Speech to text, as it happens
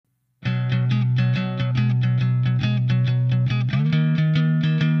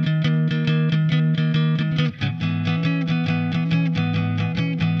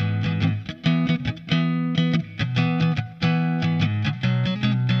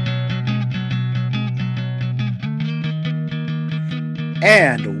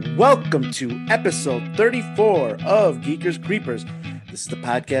and welcome to episode 34 of Geekers Creepers. This is the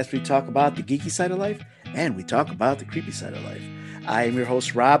podcast where we talk about the geeky side of life and we talk about the creepy side of life. I am your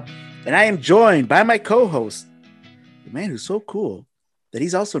host, Rob, and I am joined by my co-host, the man who's so cool that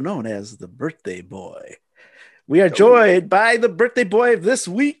he's also known as the birthday boy. We are joined by the birthday boy of this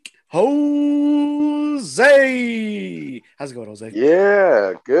week, Jose. How's it going, Jose?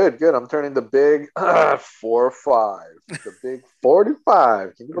 Yeah, good. I'm turning the big 4-5, the big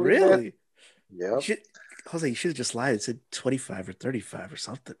 45. Can you believe Really? that? Yeah. Jose, you should have just lied and said 25 or 35 or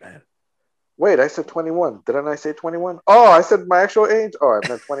something, man. Wait, I said 21. Didn't I say 21? Oh, I said my actual age. Oh, I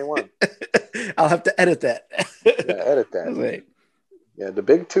meant 21. I'll have to edit that. Yeah, edit that. Jose. Yeah, the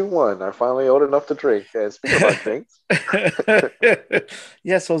big 2-1. I finally old enough to drink. And speaking about drinks.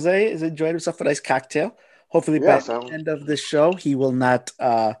 Yes, Jose is enjoying himself a nice cocktail. Hopefully, by the end of this show, he will not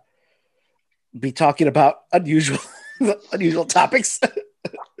be talking about unusual topics.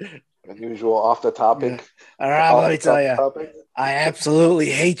 Unusual off the topic. Yeah. All right, let me tell you, topic. I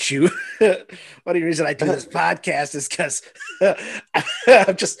absolutely hate you. Only reason I do this podcast is because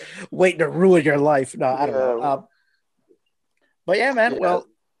I'm just waiting to ruin your life. No, I don't know. But yeah, man. Yeah. Well,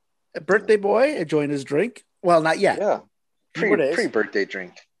 birthday boy enjoying his drink. Well, not yet. Yeah. Pre-birthday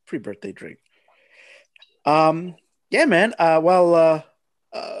drink. Pre-birthday drink. Yeah, man.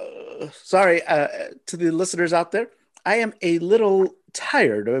 Sorry to the listeners out there. I am a little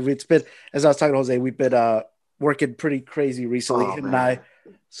tired. It's been, as I was talking to Jose, we've been working pretty crazy recently, him and I.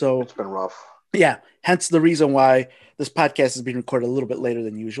 So it's been rough. Yeah, hence the reason why this podcast is being recorded a little bit later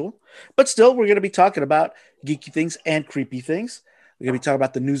than usual. But still, we're going to be talking about geeky things and creepy things. We're going to be talking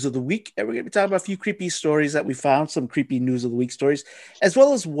about the news of the week, and we're going to be talking about a few creepy stories that we found, some creepy news of the week stories, as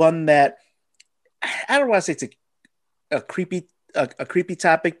well as one that I don't want to say it's a creepy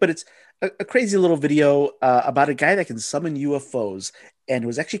topic, but it's a crazy little video about a guy that can summon UFOs and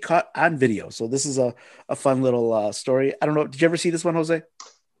was actually caught on video. So this is a fun little story. I don't know. Did you ever see this one, Jose?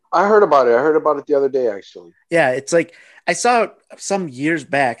 I heard about it. I heard about it the other day, actually. Yeah, it's like I saw it some years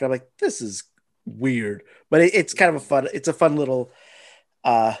back. And I'm like, this is weird, but it's kind of a fun little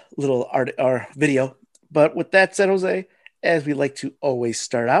art or video. But with that said, Jose, as we like to always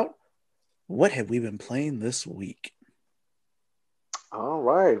start out, what have we been playing this week? All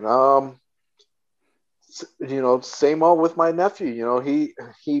right. Same old with my nephew.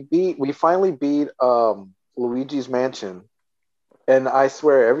 We finally beat Luigi's Mansion. And I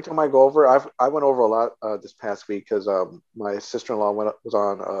swear, every time I go over, I went over a lot this past week because my sister-in-law was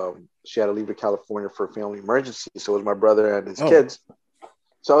on. She had to leave to California for a family emergency, so it was my brother and his kids.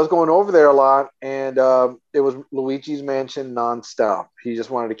 So I was going over there a lot, and it was Luigi's Mansion nonstop. He just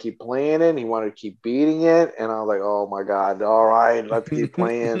wanted to keep playing it. He wanted to keep beating it, and I was like, "Oh my god! All right, let's keep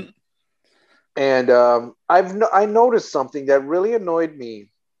playing." And I noticed something that really annoyed me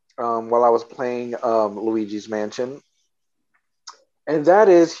while I was playing Luigi's Mansion. And that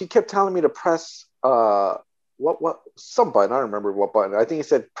is, he kept telling me to press some button. I don't remember what button. I think he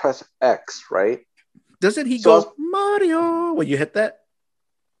said press X, right? Doesn't he go Mario when you hit that?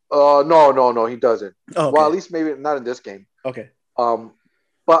 No, he doesn't. Oh, okay. Well, at least maybe not in this game. Okay.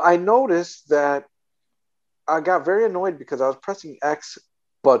 But I noticed that I got very annoyed because I was pressing X,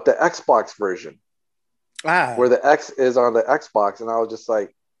 but the Xbox version, where the X is on the Xbox, and I was just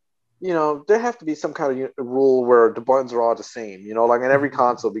like, there have to be some kind of rule where the buttons are all the same, like in every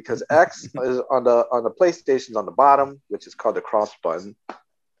console, because X is on the PlayStation's on the bottom, which is called the cross button.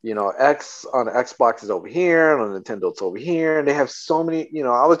 X on the Xbox is over here, and on Nintendo it's over here, and they have so many.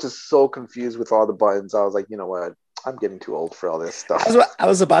 I was just so confused with all the buttons. I was like, you know what? I'm getting too old for all this stuff. I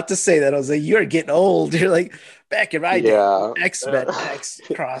was about to say that. I was like, you're getting old. You're like back in my day. X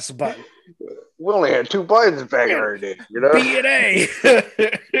cross button. We only had 2 buttons back in our day, B and A.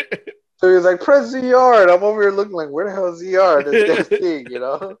 So he was like, press ZR, and I'm over here looking like, where the hell is ZR? This thing,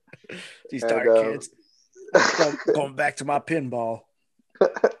 These dark kids. Going back to my pinball.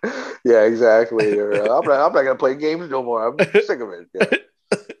 Yeah, exactly. I'm not gonna play games no more. I'm sick of it. Yeah.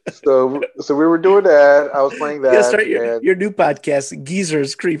 So we were doing that. I was playing that. Start your new podcast,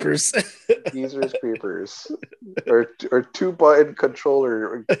 Geekers Creepers. Geekers Creepers, or 2-button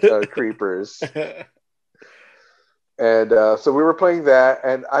controller creepers. And so we were playing that,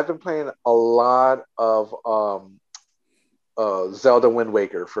 and I've been playing a lot of Zelda Wind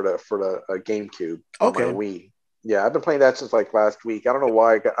Waker for the GameCube on my Wii. Yeah, I've been playing that since like last week. I don't know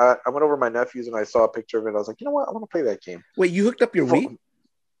why. I went over to my nephew's and I saw a picture of it. I was like, you know what? I want to play that game. Wait, you hooked up your Wii?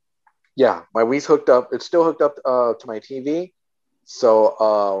 Yeah, my Wii's hooked up. It's still hooked up to my TV.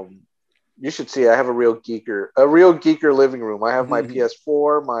 So You should see. I have a real geeker living room. I have my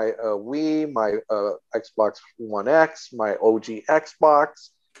PS4, my Wii, my Xbox One X, my OG Xbox,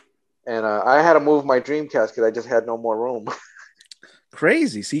 and I had to move my Dreamcast because I just had no more room.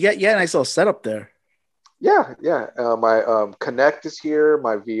 Crazy. So you got a nice little setup there. Yeah, yeah. My Connect is here.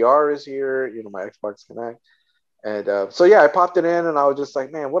 My VR is here. My Xbox Connect. And so yeah, I popped it in, and I was just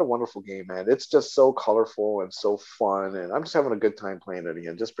like, man, what a wonderful game, man! It's just so colorful and so fun, and I'm just having a good time playing it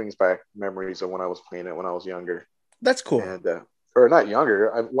again. Just brings back memories of when I was playing it when I was younger, That's cool. and or not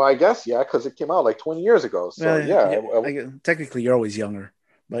younger. Well, I guess yeah, because it came out like 20 years ago. So Well, yeah, technically you're always younger,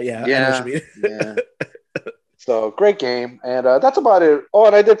 but yeah, I know what you yeah, mean. yeah. So great game, and that's about it. Oh,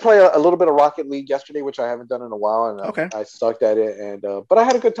 and I did play a little bit of Rocket League yesterday, which I haven't done in a while, and Okay. I sucked at it, and but I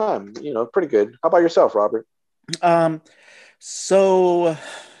had a good time. Pretty good. How about yourself, Robert? So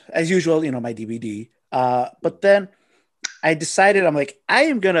as usual, my DVD. But then I decided I'm like, I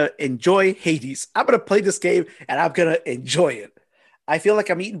am gonna enjoy Hades. I'm gonna play this game and I'm gonna enjoy it. I feel like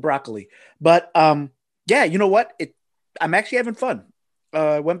I'm eating broccoli. But yeah, you know what? I'm actually having fun.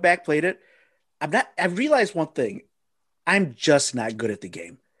 Went back, played it. I realized one thing. I'm just not good at the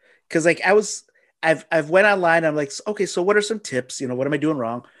game. Cause like I've went online, I'm like, okay, so what are some tips? What am I doing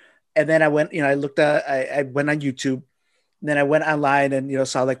wrong? And then I went, I looked at I went on YouTube. And then I went online and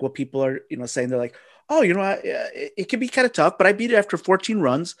saw like what people are saying. They're like, oh, it can be kind of tough, but I beat it after 14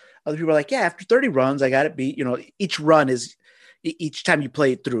 runs. Other people are like, yeah, after 30 runs, I got it beat. Each run is each time you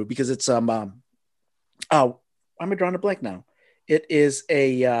play it through because it's oh, I'm drawing a blank now. It is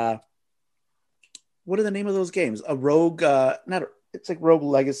a what are the name of those games? A Rogue, not it's like Rogue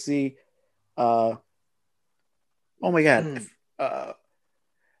Legacy. Oh my god,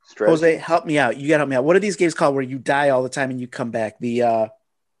 Jose, help me out. You gotta help me out. What are these games called where you die all the time and you come back? The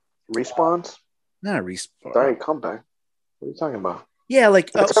Respawns? Not a respawn. Die and comeback. What are you talking about? Yeah,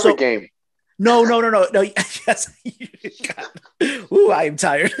 like that's every game. No. Yes. Ooh, I am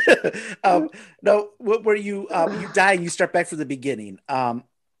tired. No, where you die and you start back from the beginning.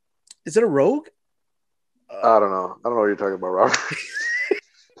 Is it a Rogue? I don't know. I don't know what you're talking about, Robert.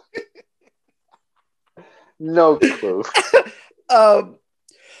 No clue.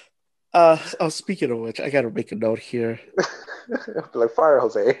 Speaking of which, I gotta make a note here. Like fire,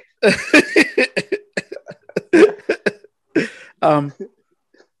 Jose.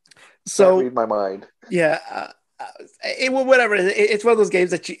 So read my mind. Yeah, whatever. It's one of those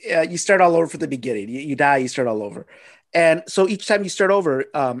games that you start all over from the beginning. You die, you start all over, and so each time you start over,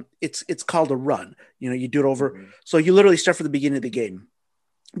 it's called a run. You do it over. Mm-hmm. So you literally start from the beginning of the game,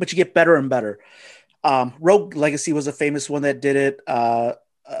 but you get better and better. Rogue Legacy was a famous one that did it.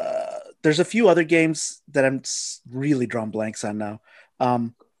 There's a few other games that I'm really drawing blanks on now.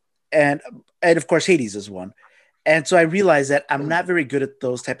 And of course Hades is one. And so I realized that I'm not very good at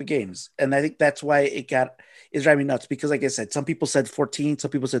those type of games. And I think that's why it's driving me nuts because like I said, some people said 14,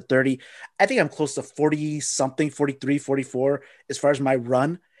 some people said 30. I think I'm close to 40 something, 43, 44 as far as my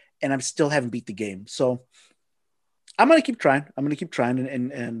run. And I'm still haven't beat the game. So I'm going to keep trying.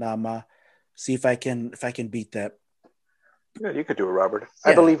 And see if I can beat that. Yeah, you could do it, Robert.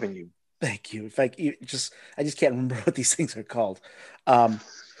 Yeah. I believe in you. Thank you. I just can't remember what these things are called.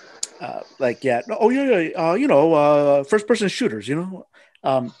 First person shooters,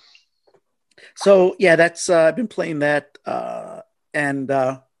 so yeah, that's I've been playing that and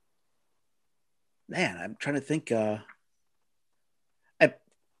man, I'm trying to think. I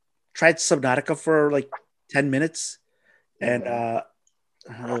tried Subnautica for like 10 minutes and oh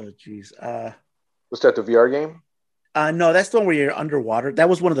geez. Was that the VR game? No, that's the one where you're underwater. That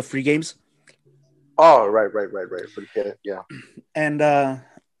was one of the free games. Oh, right. For the kid, yeah. And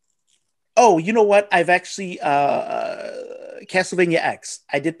oh, you know what? I've actually Castlevania X.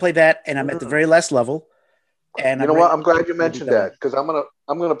 I did play that, and I'm at the very last level. And I'm glad you mentioned that because I'm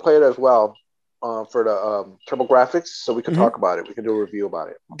gonna play it as well for the TurboGrafx, so we can talk about it. We can do a review about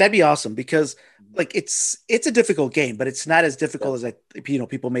it. That'd be awesome because like it's a difficult game, but it's not as difficult as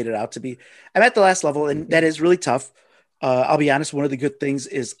people made it out to be. I'm at the last level, and that is really tough. I'll be honest. One of the good things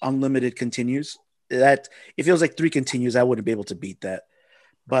is unlimited continues. That it feels like 3 continues. I wouldn't be able to beat that,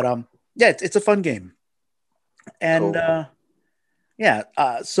 but yeah, it's a fun game. And cool.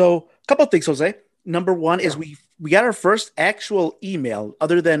 So a couple of things, Jose. Number one is we got our first actual email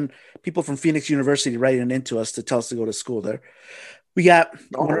other than people from Phoenix University writing into us to tell us to go to school there. We got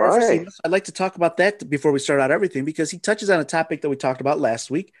one of our first emails. I'd like to talk about that before we start out everything because he touches on a topic that we talked about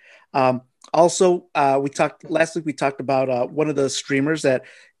last week. Also, last week we talked about one of the streamers that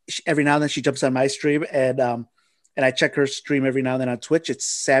every now and then she jumps on my stream and I check her stream every now and then on Twitch. It's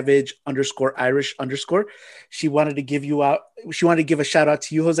savage_Irish_. She wanted to give a shout out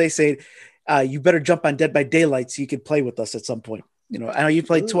to you, Jose, saying you better jump on Dead by Daylight so you could play with us at some point. I know you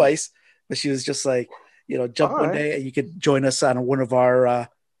played twice, but she was just like, jump one day and you could join us on one of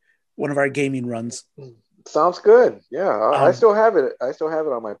our gaming runs. Sounds good. Yeah, I Um, still have it. I still have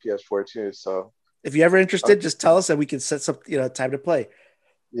it on my PS4 too. So if you're ever interested, just tell us and we can set some time to play.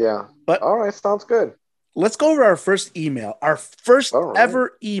 yeah. But All right, sounds good. let's go over our first email, our first All right.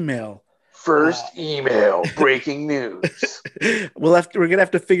 ever email. First email, breaking news. We're gonna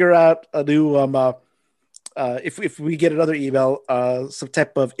have to figure out a new if we get another email, some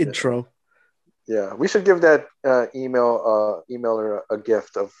type of intro. Yeah, we should give that emailer a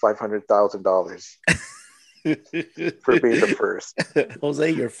gift of $500,000 for being the first. Jose,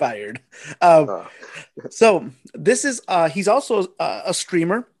 you're fired. Uh, So this is he's also a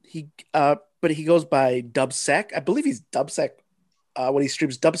streamer. But he goes by Dubsec. I believe he's Dubsec when he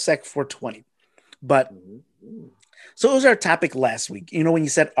streams Dubsec 420. But so it was our topic last week. When you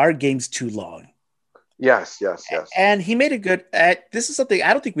said our game's too long. yes. And he made a good. This is something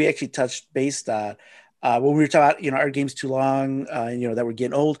I don't think we actually touched based on when we were talking about our game's too long. That we're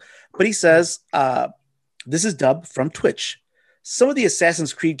getting old. But he says this is Dub from Twitch. Some of the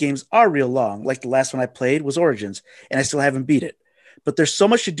Assassin's Creed games are real long, like the last one I played was Origins, and I still haven't beat it. But there's so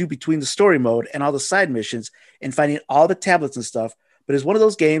much to do between the story mode and all the side missions and finding all the tablets and stuff. But it's one of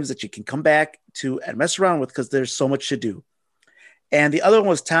those games that you can come back to and mess around with because there's so much to do. And the other one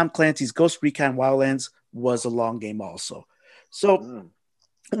was Tom Clancy's Ghost Recon Wildlands was a long game also. So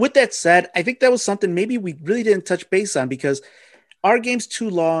with that said, I think that was something maybe we really didn't touch base on because our game's too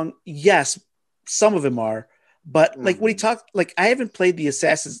long. Yes, some of them are. But like when he talked, like I haven't played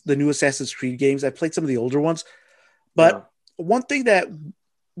the new Assassin's Creed games. I played some of the older ones. But one thing that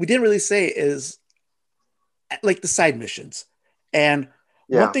we didn't really say is like the side missions. And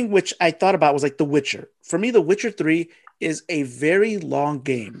one thing which I thought about was like The Witcher. For me, The Witcher 3 is a very long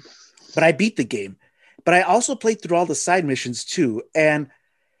game, but I beat the game. But I also played through all the side missions too. And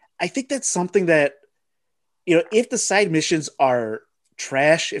I think that's something that, if the side missions are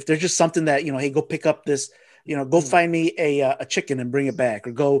trash, if they're just something that, hey, go pick up this, go find me a chicken and bring it back,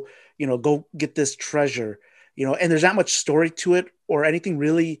 or go get this treasure, and there's not much story to it or anything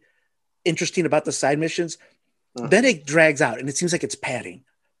really interesting about the side missions, then it drags out and it seems like it's padding.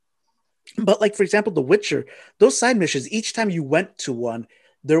 But like, for example, The Witcher, those side missions, each time you went to one,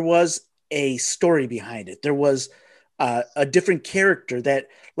 there was a story behind it. There was a different character that,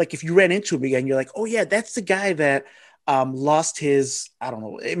 like, if you ran into him again, you're like, oh yeah, that's the guy that lost his, I don't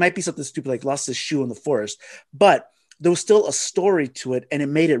know, it might be something stupid like lost his shoe in the forest, but there was still a story to it and it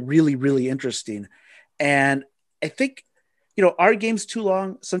made it really, really interesting. And I think, our game's too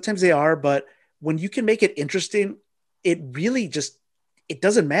long. Sometimes they are, but when you can make it interesting, it really just, it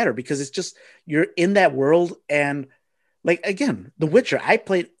doesn't matter because it's just, you're in that world. And like, again, The Witcher, I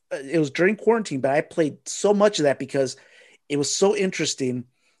played, it was during quarantine, but I played so much of that because it was so interesting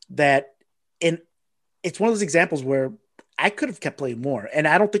that, and it's one of those examples where I could have kept playing more. And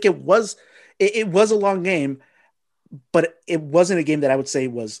I don't think it was a long game, but it wasn't a game that I would say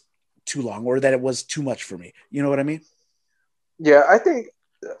was too long or that it was too much for me. You know what I mean? Yeah, I think,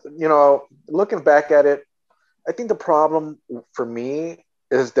 looking back at it, I think the problem for me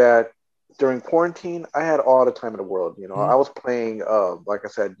is that during quarantine, I had all the time in the world. I was playing, like I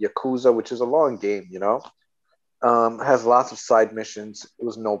said, Yakuza, which is a long game, has lots of side missions. It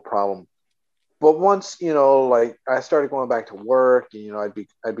was no problem. But once, like I started going back to work, and, I'd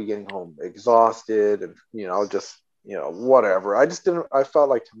be getting home exhausted and, just, whatever. I felt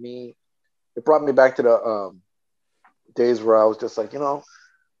like to me, it brought me back to the days where I was just like,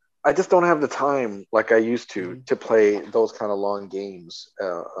 I just don't have the time like I used to play those kind of long games.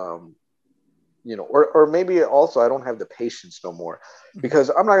 Or maybe also I don't have the patience no more because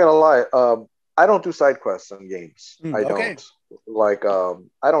I'm not gonna lie. I don't do side quests in games. I Okay. don't like.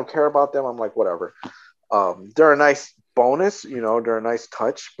 I don't care about them. I'm like whatever. They're a nice bonus. They're a nice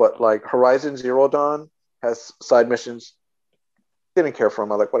touch. But like Horizon Zero Dawn has side missions. Didn't care for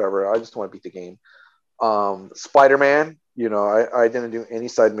them. I'm like whatever. I just want to beat the game. Spider-Man, I didn't do any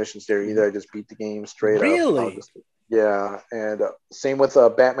side missions there either. I just beat the game straight up. Really? Yeah, and same with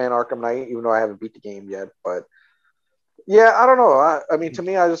Batman Arkham Knight, even though I haven't beat the game yet. But yeah, I don't know. I mean, to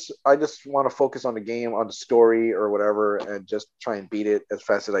me, I just want to focus on the game, on the story or whatever, and just try and beat it as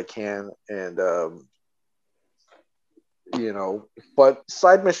fast as I can. And but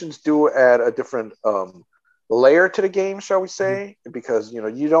side missions do add a different layer to the game, shall we say, because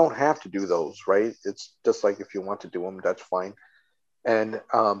you don't have to do those, right? It's just like if you want to do them, that's fine. And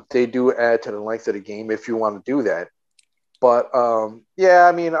they do add to the length of the game if you want to do that. But yeah,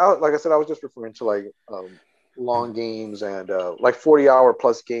 I mean, like I said, I was just referring to like long games and like 40-hour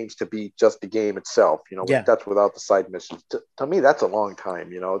plus games to beat just the game itself. Yeah. That's without the side missions. To me, that's a long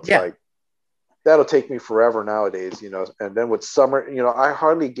time. It's Yeah. like that'll take me forever nowadays. And then with summer, I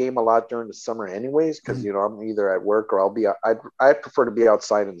hardly game a lot during the summer anyways because Mhm. I'm either at work or I prefer to be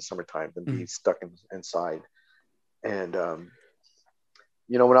outside in the summertime than be Mhm. stuck inside. And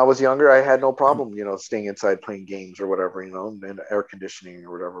when I was younger, I had no problem, staying inside playing games or whatever, and air conditioning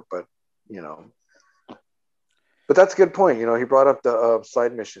or whatever. You know, but that's a good point. He brought up the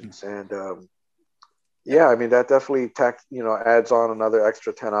side missions, and yeah, I mean that definitely adds on another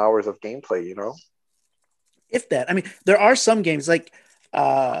extra 10 hours of gameplay. If that, I mean, there are some games like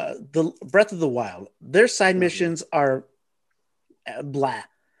the Breath of the Wild. Their side Mm-hmm. missions are blah.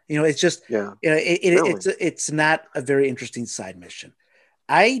 It's just Yeah, it's really. it's not a very interesting side mission.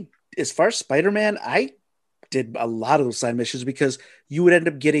 I, as far as Spider-Man, I did a lot of those side missions because you would end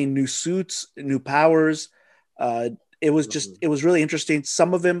up getting new suits, new powers. Uh, Mm-hmm. it was really interesting.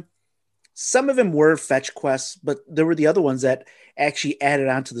 Some of them were fetch quests, but there were the other ones that actually added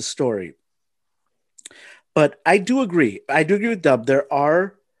on to the story. But I do agree. I do agree with Dub. There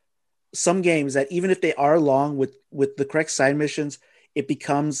are some games that even if they are long with the correct side missions, it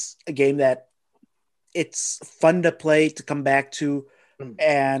becomes a game that it's fun to play to come back to,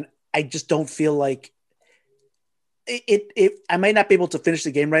 and I just don't feel like it I might not be able to finish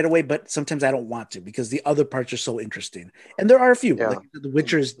the game right away, but sometimes I don't want to because the other parts are so interesting. And there are a few. Yeah. Like The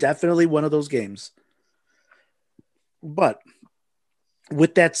Witcher is definitely one of those games. But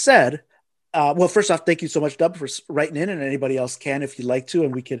with that said, well, first off, thank you so much, Dub, for writing in, and anybody else can if you'd like to,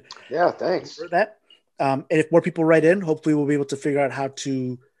 and we could Yeah. go Thanks. over that. And if more people write in, hopefully we'll be able to figure out how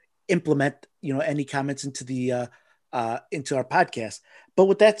to implement, any comments into our podcast. But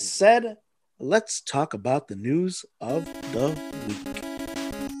with that said, let's talk about the news of the week.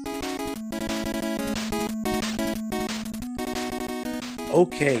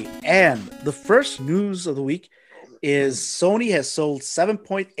 Okay, and the first news of the week is Sony has sold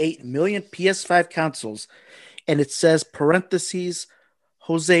 7.8 million PS5 consoles, and it says parentheses,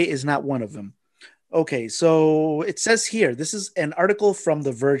 Jose is not one of them. Okay, so it says here, this is an article from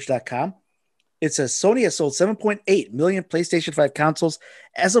TheVerge.com. It says Sony has sold 7.8 million PlayStation 5 consoles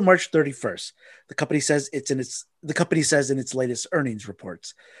as of March 31st. The company says in its latest earnings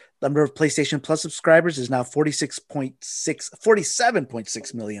reports. The number of PlayStation Plus subscribers is now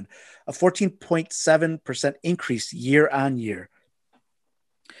 47.6 million, a 14.7% increase year on year.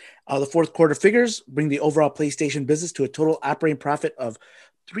 The fourth quarter figures bring the overall PlayStation business to a total operating profit of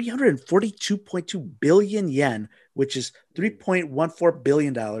 342.2 billion yen, which is $3.14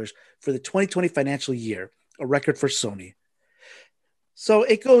 billion for the 2020 financial year, a record for Sony. So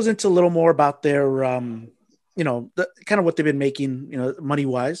it goes into a little more about their, the kind of what they've been making, money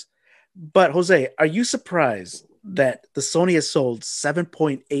wise. But Jose, are you surprised that the Sony has sold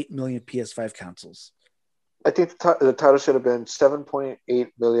 7.8 million PS5 consoles? I think the title should have been 7.8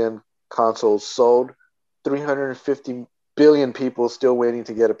 million consoles sold, 350 billion people still waiting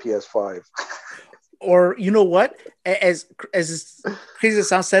to get a PS5. Or you know what? As crazy as it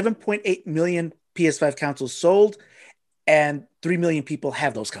sounds, 7.8 million PS5 consoles sold, and 3 million people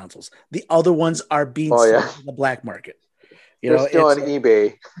have those consoles. The other ones are being Oh sold yeah, in the black market. they're still It's on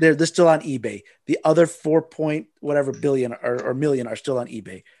eBay. they're still on eBay. The other 4 point whatever billion or million are still on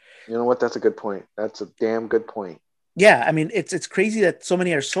eBay. You know what? That's a good point. That's a damn good point. Yeah, I mean it's crazy that so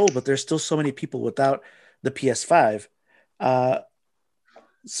many are sold, but there's still so many people without the PS5. Uh,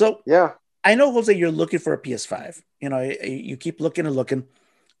 so Yeah, I know, Jose, you're looking for a PS5. You keep looking and looking,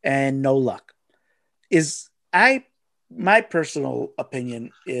 and no luck. Is I My personal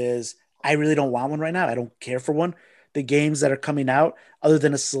opinion is I really don't want one right now. I don't care for one. The games that are coming out, other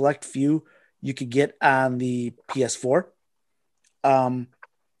than a select few, you could get on the PS4. Um,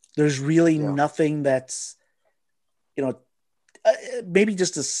 there's really yeah. nothing that's you know maybe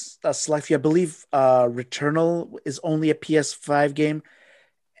just a select few. I believe Returnal is only a PS5 game,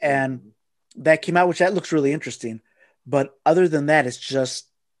 and Mhm. that came out, which that looks really interesting. But other than that, it's just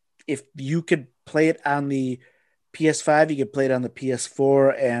if you could play it on the PS5, you could play it on the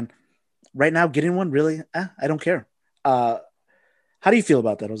PS4. And right now, getting one really, I don't care. Uh, how do you feel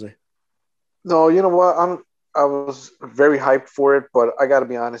about that, Jose? No, you know what? I was very hyped for it, but I got to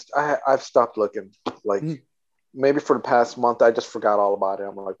be honest. I've stopped looking. Like Mm, maybe for the past month, I just forgot all about it.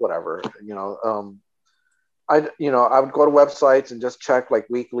 I'm like, whatever. I would go to websites and just check like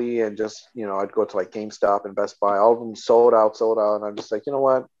weekly, and just I'd go to like GameStop and Best Buy. All of them sold out, and I'm just like, you know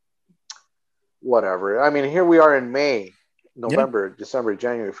what? Whatever. I mean, here we are in May, yeah, November, December,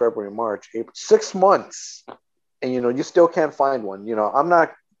 January, February, March, April, 6 months, and you still can't find one. I'm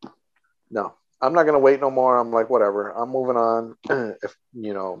not. No, I'm not gonna wait no more. I'm like, whatever. I'm moving on. If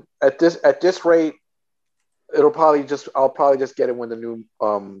at this rate, I'll probably just get it when the new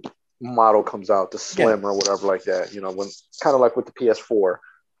model comes out, the Yeah, Slim or whatever like that. When kind of like with the PS4.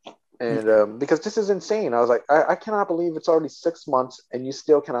 And okay. because this is insane. I was like, I cannot believe it's already 6 months and you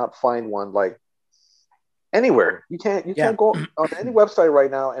still cannot find one like anywhere. You can't Yeah, go on any website right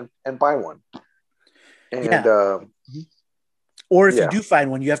now and buy one. And yeah. Or if you yeah, do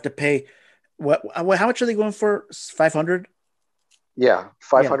find one, you have to pay. What? How much are they going for? 500. yeah, Yeah.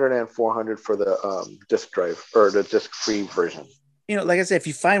 500 and 400 for the disk drive or the disk free version. Like I said, if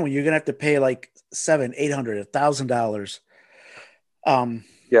you find one, you're gonna have to pay like 700, 800, $1,000. Um.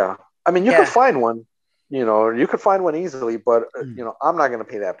 Yeah, I mean, you could Yeah. find one. You could find one easily, but Mm. I'm not going to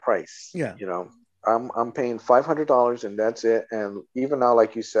pay that price. Yeah. I'm paying $500 and that's it. And even now,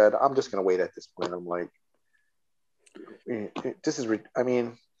 like you said, I'm just going to wait at this point. I'm like, this is. I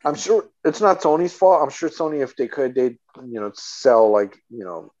mean, I'm sure it's not Sony's fault. I'm sure Sony, if they could, they'd sell like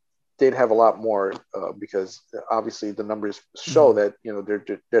they'd have a lot more because obviously the numbers show Mhm.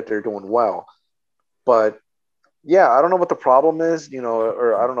 that they're doing well. But yeah, I don't know what the problem is,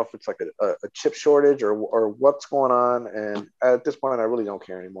 or I don't know if it's like a chip shortage or what's going on. And at this point, I really don't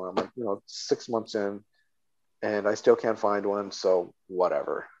care anymore. I'm like, 6 months in, and I still can't find one. So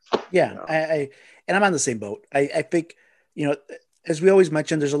whatever, you Yeah. know. And I'm on the same boat. I think, you know, as we always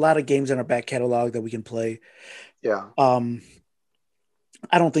mention, there's a lot of games in our back catalog that we can play. Yeah, Um,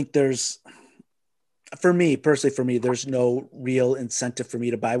 I don't think there's, for me personally, there's no real incentive for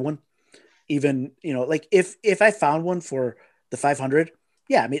me to buy one. Even, like if I found one for the 500,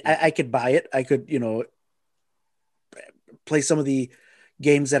 yeah, I mean, I could buy it. I could, play some of the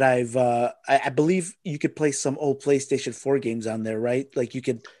games that I believe you could play some old PlayStation 4 games on there, right? Like you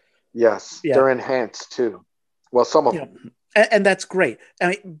could, yes, yeah, they're enhanced too. Well, some of you know, them. and that's great. I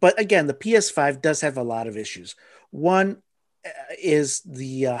mean, but again, the PS5 does have a lot of issues. One is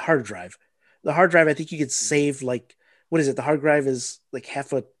the hard drive. The hard drive, I think you could save like, what is it? The hard drive is like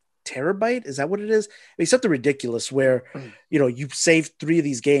half a terabyte. Is that what it is? I mean, something ridiculous where, you saved 3 of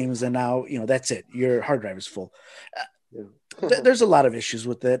these games and now, that's it. Your hard drive is full. Uh, Yeah. there's a lot of issues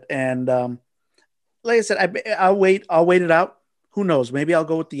with it. And like I said, I'll wait. I'll wait it out. Who knows? Maybe I'll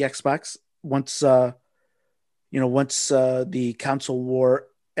go with the Xbox once, the console war,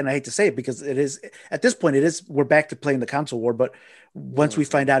 and I hate to say it because it is at this point, we're back to playing the console war, but once we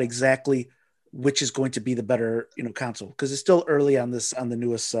Mhm. find out exactly which is going to be the better, console, because it's still early on the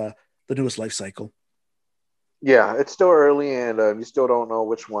newest life cycle. Yeah, it's still early, and you still don't know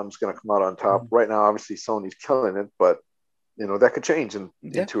which one's going to come out on top. Mhm. Right now, obviously, Sony's killing it, but that could change in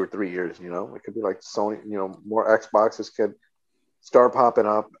Yeah. 2 or 3 years. It could be like Sony. More Xboxes could start popping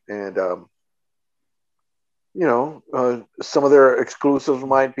up, and some of their exclusives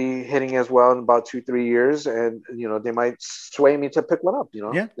might be hitting as well in about 2 3 years, and they might sway me to pick one up.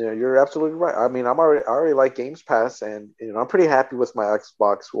 Yeah. Yeah, you're absolutely right. I mean, I already like Games Pass, and I'm pretty happy with my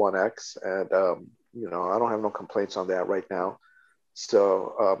Xbox One X, and I don't have no complaints on that right now.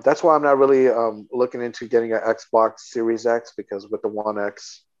 So that's why I'm not really looking into getting an Xbox Series X, because with the One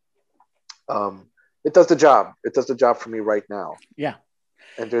X, um, it does the job. It does the job for me right now, Yeah.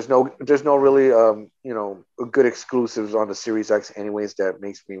 and there's no really good exclusives on the Series X anyways that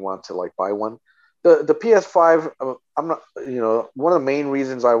makes me want to like buy one. The PS5, I'm not, one of the main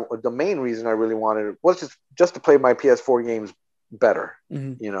reason I really wanted it was just to play my PS4 games better,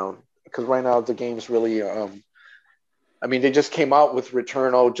 Mhm. because right now the games really I mean, they just came out with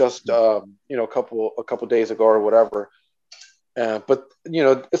Returnal just a couple days ago or whatever. But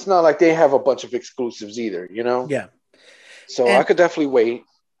it's not like they have a bunch of exclusives either. Yeah. So I And could definitely wait.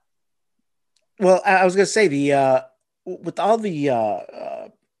 well, I was gonna say with all the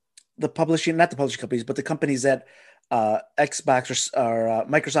publishing, not the publishing companies, but the companies that Xbox or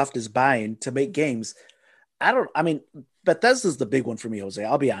Microsoft is buying to make games. I mean, Bethesda's the big one for me, Jose.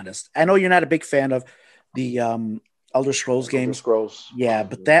 I'll be honest. I know you're not a big fan of the Elder Scrolls Elder games. Scrolls. Yeah,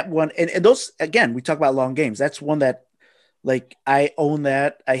 but Mhm. that one, and those, again, we talk about long games. That's one that, like, I own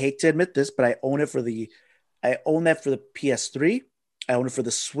that. I hate to admit this, but I own that for the PS3. I own it for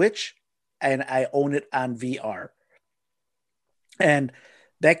the Switch, and I own it on VR. And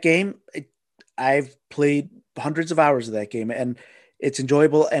that game, I've played hundreds of hours of that game, and it's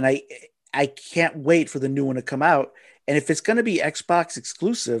enjoyable. And I can't wait for the new one to come out. And if it's going to be Xbox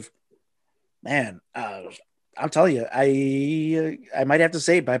exclusive, man, I'm telling you, I might have to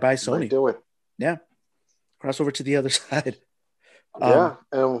say bye bye Might Sony. do it. Yeah, cross over to the other side. Um, Yeah,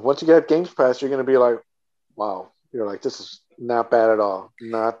 and once you get Games Pass, you're gonna be like, wow. You're like, this is not bad at all.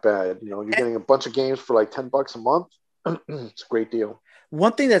 Not bad. You're and getting a bunch of games for like $10 a month. It's a great deal.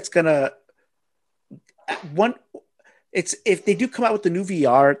 one thing that's gonna one. It's if they do come out with the new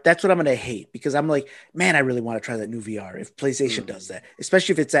VR, that's what I'm gonna hate because I'm like, man, I really want to try that new VR if PlayStation does Mm-hmm. that,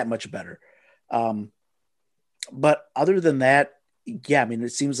 especially if it's that much better. Um, but other than that, yeah, I mean, it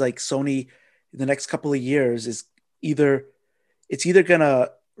seems like Sony in the next couple of years is either it's either gonna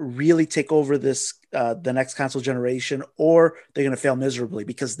really take over this the next console generation or they're gonna fail miserably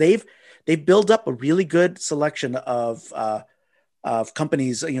because they've built up a really good selection of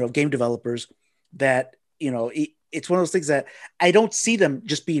companies, game developers that it's one of those things that I don't see them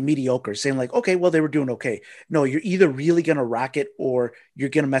just being mediocre, saying like, okay, well they were doing okay. No, you're either really gonna rock it or you're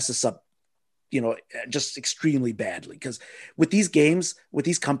gonna mess this up, just extremely badly. Because with these games, with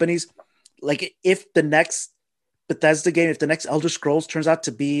these companies, like if the next Bethesda game, if the next Elder Scrolls turns out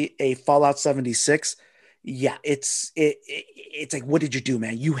to be a Fallout 76, yeah, it's like, what did you do,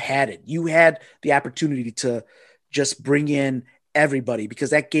 man? You had it. You had the opportunity to just bring in everybody because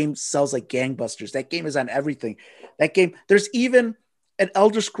that game sells like gangbusters. That game is on everything. That game, there's even an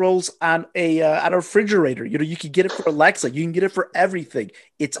Elder Scrolls on a refrigerator. You can get it for Alexa. You can get it for everything.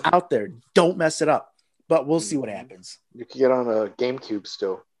 It's out there. Don't mess it up. But we'll see what Mm-hmm. happens. You could get on a GameCube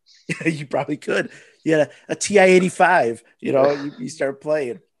still. You probably could. Yeah, a TI-85. You start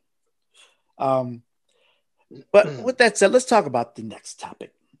playing. Um, but with that said, let's talk about the next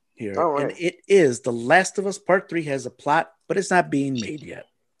topic here, All and right. it is The Last of Us Part 3 has a plot, but it's not being made yet.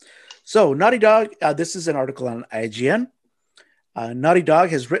 So, Naughty Dog, this is an article on IGN. Naughty Dog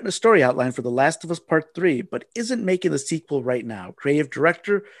has written a story outline for The Last of Us Part 3, but isn't making the sequel right now. Creative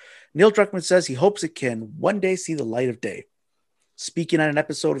director Neil Druckmann says he hopes it can one day see the light of day. Speaking on an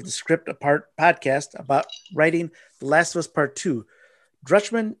episode of the Script Apart podcast about writing The Last of Us Part 2,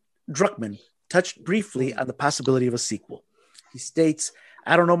 Druckmann touched briefly on the possibility of a sequel. He states,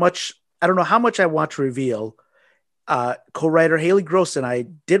 I don't know how much I want to reveal. Co-writer Haley Gross and I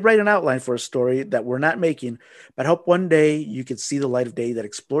did write an outline for a story that we're not making, but I hope one day you can see the light of day that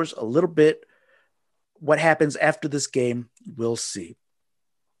explores a little bit what happens after this game. We'll see.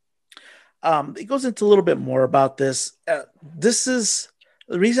 It goes into a little bit more about this. This is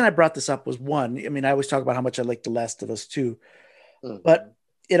the reason I brought this up was one. I mean, I always talk about how much I like The Last of Us too, Mm-hmm. but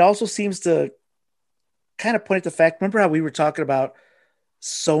it also seems to kind of point at the fact. Remember how we were talking about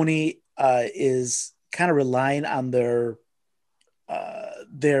Sony is kind of relying on their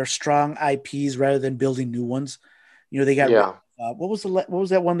strong IPs rather than building new ones. They got rid. Yeah. What was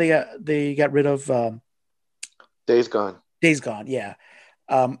that one they got rid of? Days Gone. Days Gone. Yeah.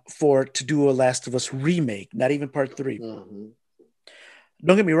 For to do a Last of Us remake, not even part 3. Mm-hmm.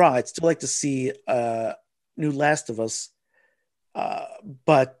 Don't get me wrong, I'd still like to see new Last of Us, uh,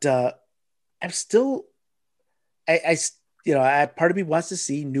 but I'm still, part of me wants to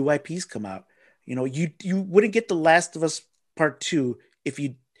see new IPs come out. You wouldn't get the Last of Us Part 2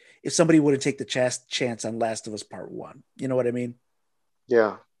 if somebody would have taken the chance on Last of Us Part 1. You know what I mean?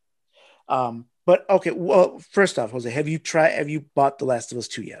 Yeah. But okay, well, first off, Jose, have you bought The Last of Us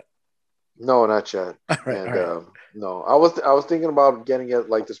 2 yet? No, not yet. All right, all And right. no, I was thinking about getting it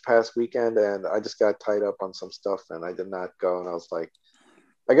like this past weekend, and I just got tied up on some stuff, and I did not go. And I was like,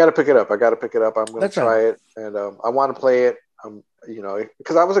 I got to pick it up. I got to pick it up. I'm gonna That's fine. try it, and I want to play it.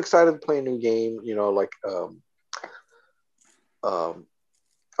 Because I was excited to play a new game. Um,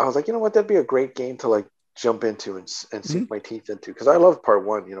 I was like, you know what, that'd be a great game to like jump into and Mhm. sink my teeth into. Because I love Part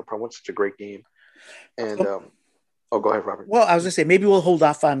One. Part One's such a great game. And So, oh, go ahead, Robert. well, I was gonna say maybe we'll hold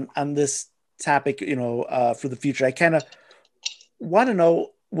off on this topic, for the future. I kind of want to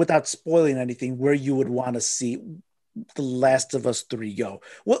know, without spoiling anything, where you would want to see The Last of Us 3 go.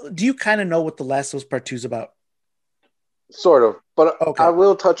 Well, do you kind of know what The Last of Us Part 2 is about? Sort of, but I Okay.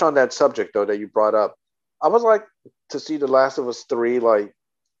 will touch on that subject though that you brought up. I would like to see The Last of Us 3 like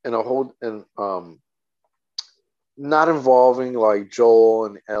in a whole and not involving like Joel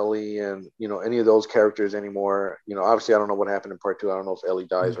and Ellie and any of those characters anymore. Obviously I don't know what happened in part 2. I don't know if Ellie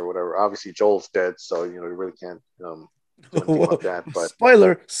dies or whatever. Obviously Joel's dead, so you really can't do anything about that. But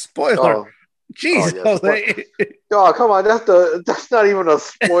Spoiler. oh oh Jeez, yes, but Jose. oh come on, that's not even a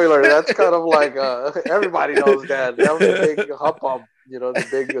spoiler. That's kind of like everybody knows that. That was the big hubbub, the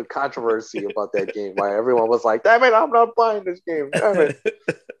big controversy about that game. Why everyone was like, "Damn it, I'm not buying this game. Damn it,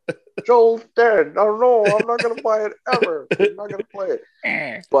 Joel's dead. Oh no, I'm not gonna buy it ever. I'm not gonna play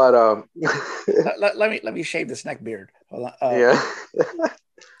it." But let me shave this neck beard. Hold on. yeah,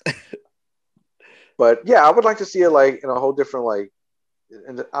 but yeah, I would like to see it like in a whole different like,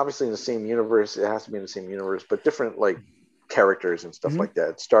 and obviously in the same universe. It has to be in the same universe, but different like characters and stuff Mhm. like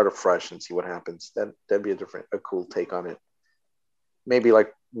that. Start afresh and see what happens. That'd be a cool take on it. Maybe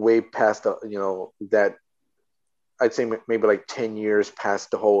like way past the that I'd say maybe like 10 years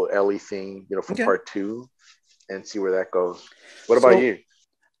past the whole Ellie thing, from Okay. part two, and see where that goes. What about So you?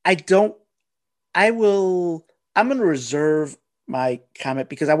 I don't. I will. I'm going to reserve my comment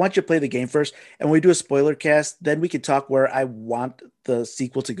because I want you to play the game first, and when we do a spoiler cast, then we can talk where I want the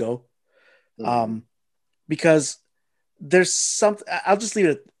sequel to go. Mm-hmm. Um, because there's something. I'll just leave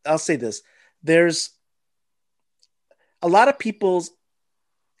it. I'll say this: there's a lot of people's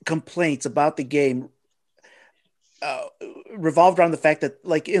complaints about the game uh, revolved around the fact that,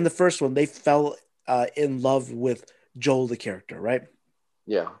 like in the first one, they fell in love with Joel, the character, right?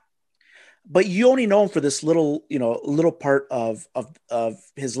 Yeah. But you only know him for this little, little part of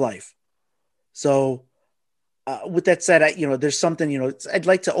his life. So, with that said, there's something, I'd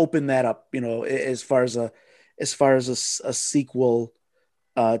like to open that up, as far as a sequel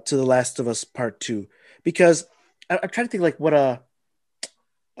to The Last of Us Part Two, because I'm trying to think like what a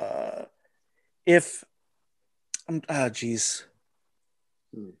uh, if geez,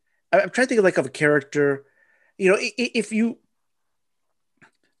 Mm. I'm trying to think of like of a character, if you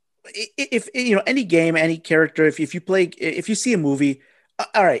if any game, any character, if you play, if you see a movie,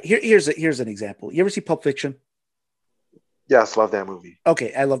 all right, here's an example. You ever see Pulp Fiction? Yes, love that movie.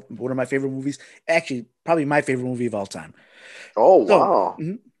 Okay, I love one of my favorite movies. Actually, probably my favorite movie of all time. Oh, So wow.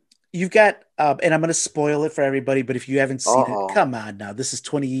 you've got, and I'm going to spoil it for everybody, but if you haven't seen it, Uh-oh. come on now. This is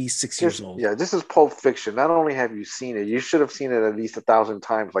 26 years old. This is Pulp Fiction. Not only have you seen it, you should have seen it at least 1,000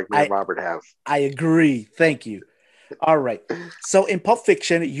 times, like me and I Robert have. I agree. Thank you. All right. So in Pulp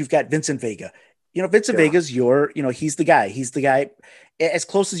Fiction, you've got Vincent Vega. Vincent Yeah. Vega's he's the guy. He's the guy as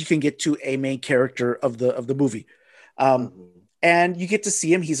close as you can get to a main character of the movie. Um, Mm-hmm. and you get to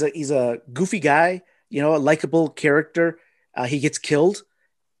see him. He's a goofy guy, a likable character. He gets killed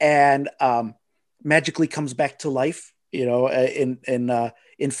and magically comes back to life, in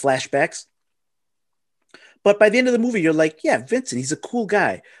flashbacks. But by the end of the movie, you're like, yeah, Vincent, he's a cool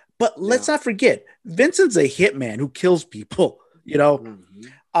guy. But Yeah. let's not forget, Vincent's a hitman who kills people, you know? Mm-hmm.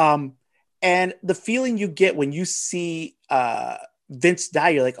 Um, and the feeling you get when you see Vince die,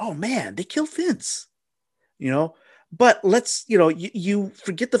 you're like, oh man, they killed Vince, you know? But you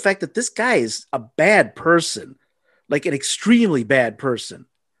forget the fact that this guy is a bad person, like an extremely bad person.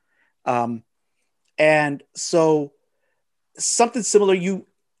 Um, and so something similar,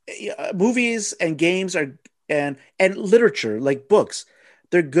 movies and games are and literature like books,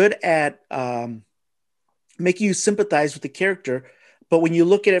 they're good at making you sympathize with the character, but when you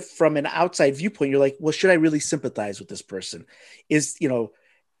look at it from an outside viewpoint, you're like, well, should I really sympathize with this person? is you know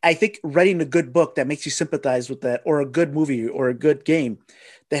I think writing a good book that makes you sympathize with that, or a good movie or a good game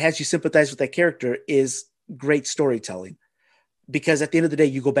that has you sympathize with that character, is great storytelling. Because at the end of the day,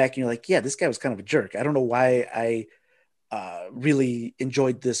 you go back and you're like, yeah, this guy was kind of a jerk. I don't know why I really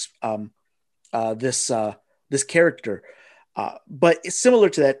enjoyed this character. But it's similar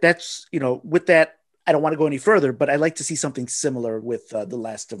to that. That's with that. I don't want to go any further, but I like to see something similar with The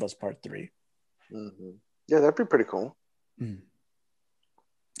Last of Us Part Three. Mm-hmm. Yeah, that'd be pretty cool. Mm.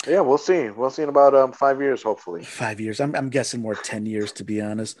 Yeah, we'll see. We'll see in about 5 years, hopefully. 5 years. I'm guessing more 10 years, to be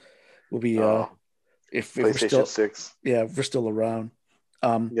honest. We'll be Uh, if we're PlayStation still, 6. yeah, if we're still around.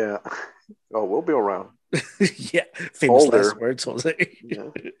 Yeah. Oh, we'll be around. Yeah, famous last Older. words, Jose.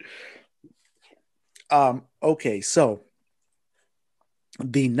 Yeah. Okay, so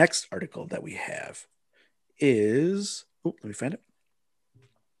the next article that we have is, oh, let me find it.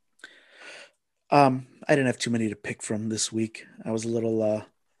 I didn't have too many to pick from this week. I was a little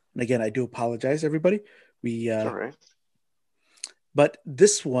and again, I do apologize, everybody. We It's all right. But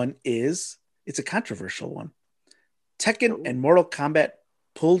this one it's a controversial one. Tekken Ooh. and Mortal Kombat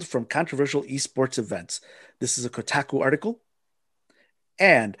pulled from controversial esports events. This is a Kotaku article.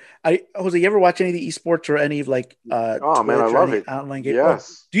 And Jose, you ever watch any of the esports or any of like Oh man, I Twitch or love any it. online game? Oh,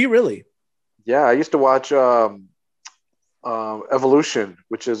 Yes. do you really? Yeah, I used to watch Evolution,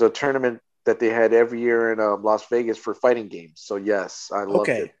 which is a tournament that they had every year in Las Vegas for fighting games. So yes, I loved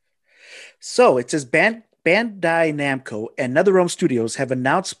it. Okay. So it says Bandai Namco and NetherRealm Studios have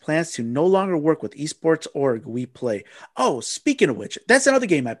announced plans to no longer work with esports org We Play. Oh, speaking of which, that's another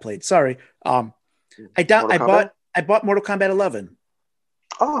game I played. Sorry. I doubt Mortal Kombat. I bought Mortal Kombat 11.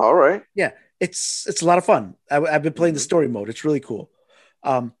 Oh, all right. Yeah, it's a lot of fun. I've been playing the Mm-hmm. story mode. It's really cool.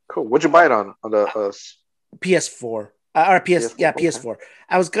 Cool. What'd you buy it on the PS4 or PS4? Okay. PS4.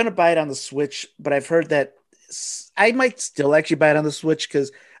 I was gonna buy it on the Switch, but I've heard that I might still actually buy it on the Switch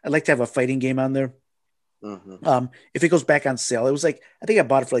because I'd like to have a fighting game on there. Mm-hmm. If it goes back on sale, it was like, I think I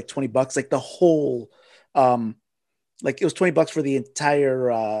bought it for like $20, like the whole, like it was $20 for the entire,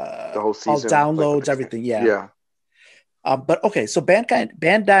 The whole all season, like when downloads, extend. everything. Yeah. Yeah. But okay, so Bandai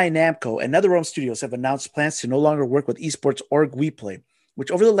Namco and NetherRealm Studios have announced plans to no longer work with esports org WePlay,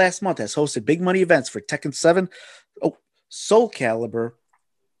 which over the last month has hosted big money events for Tekken 7, Soul Calibur,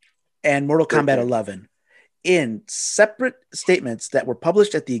 and Mortal Great Kombat games. 11. In separate statements that were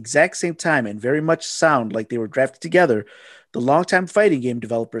published at the exact same time and very much sound like they were drafted together, the longtime fighting game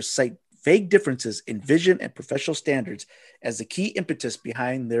developers cite vague differences in vision and professional standards as the key impetus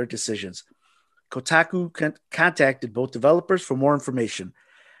behind their decisions. Kotaku contacted both developers for more information.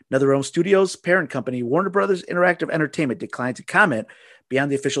 NetherRealm Studios' parent company, Warner Brothers Interactive Entertainment, declined to comment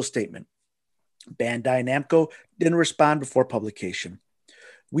beyond the official statement. Bandai Namco didn't respond before publication.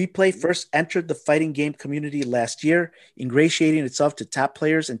 WePlay first entered the fighting game community last year, ingratiating itself to top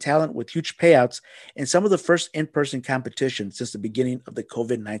players and talent with huge payouts and some of the first in-person competition since the beginning of the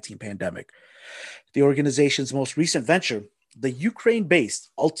COVID-19 pandemic. The organization's most recent venture, the Ukraine-based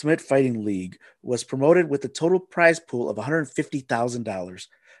Ultimate Fighting League, was promoted with a total prize pool of $150,000,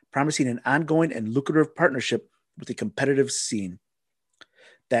 promising an ongoing and lucrative partnership with the competitive scene.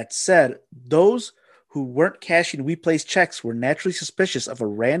 That said, those who weren't cashing WePlay's checks were naturally suspicious of a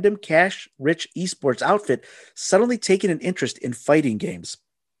random cash-rich esports outfit suddenly taking an interest in fighting games.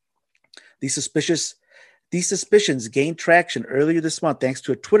 These suspicions gained traction earlier this month thanks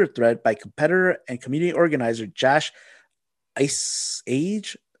to a Twitter thread by competitor and community organizer Josh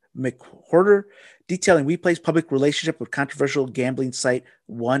Age McWhorter detailing WePlay's public relationship with controversial gambling site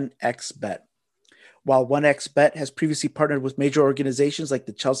 1xBet. While 1xBet has previously partnered with major organizations like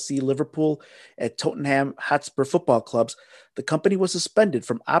the Chelsea, Liverpool, and Tottenham Hotspur football clubs, the company was suspended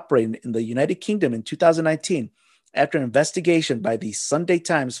from operating in the United Kingdom in 2019 after an investigation by the Sunday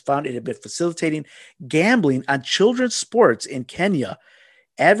Times found it had been facilitating gambling on children's sports in Kenya,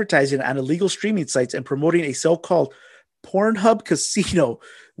 advertising on illegal streaming sites, and promoting a so-called Pornhub casino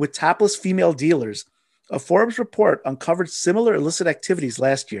with topless female dealers. A Forbes report uncovered similar illicit activities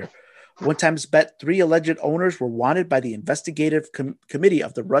last year. One Times Bet, 3 alleged owners were wanted by the investigative committee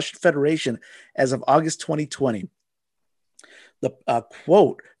of the Russian Federation as of August 2020. The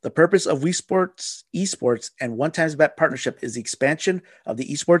quote, the purpose of esports and One Times Bet partnership is the expansion of the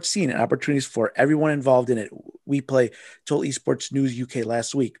esports scene and opportunities for everyone involved in it. WePlay told Esports News UK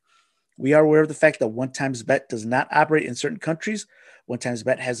last week. We are aware of the fact that One Times Bet does not operate in certain countries. One Times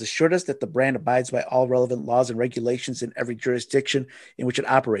Bet has assured us that the brand abides by all relevant laws and regulations in every jurisdiction in which it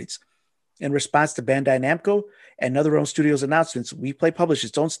operates. In response to Bandai Namco and NetherRealm Studios announcements, WePlay published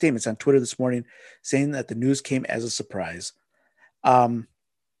its own statements on Twitter this morning, saying that the news came as a surprise. So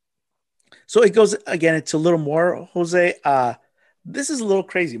it goes again. It's a little more, Jose. This is a little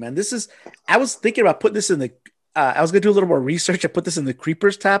crazy, man. I was thinking about putting this in the. I was going to do a little more research. I put this in the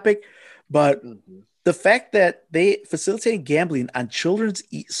creepers topic, but the fact that they facilitated gambling on children's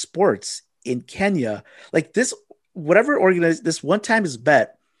sports in Kenya, like this, whatever organized this One Times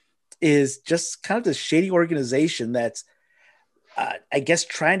Bet is just kind of this shady organization that's, I guess,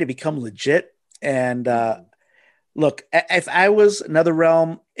 trying to become legit. And look, if I was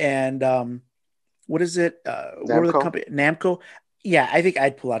NetherRealm and what is it? What were the company? Namco. Yeah, I think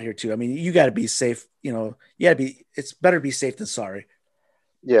I'd pull out here too. I mean, you got to be safe. You know, it's better to be safe than sorry.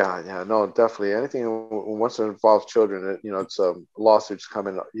 Yeah, no, definitely. Anything once it involves children, it's lawsuits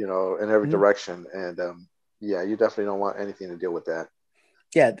coming, in every direction, and yeah, you definitely don't want anything to deal with that.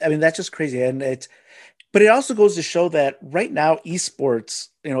 Yeah, I mean that's just crazy, but it also goes to show that right now esports,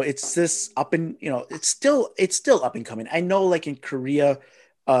 it's this up and it's still up and coming. I know, like in Korea,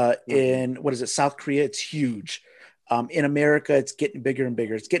 in what is it, South Korea, it's huge. In America, it's getting bigger and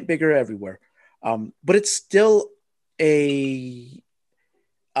bigger. It's getting bigger everywhere, but it's still it's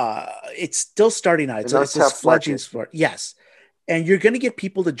still starting out. It's this fledgling sport. Yes, and you're going to get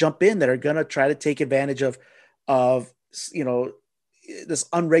people to jump in that are going to try to take advantage of this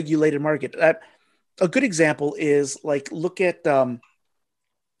unregulated market. A good example is like, look at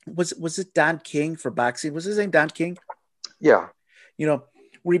was it Don King for boxing? Was his name Don King? Yeah.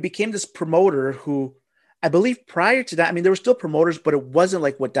 Where he became this promoter who, I believe prior to that, I mean, there were still promoters, but it wasn't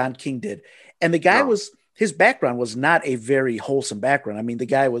like what Don King did. And the guy his background was not a very wholesome background. I mean, the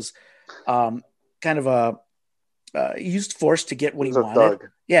guy was kind of he used force to get what he wanted. Thug.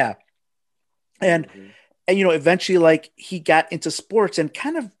 Yeah. And eventually, like, he got into sports and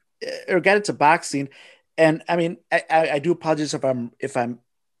got into boxing. And I mean, I do apologize if I'm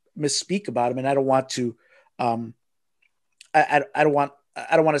misspeak about him, and I don't want to, I don't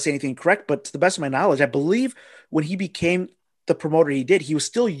want to say anything incorrect, but to the best of my knowledge, I believe when he became the promoter he was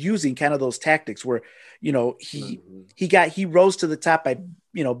still using kind of those tactics where, he rose to the top by,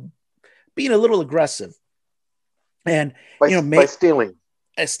 being a little aggressive and, by stealing.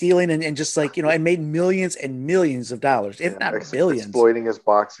 stealing and just like, and made millions and millions of dollars, if Yeah, not billions. exploiting his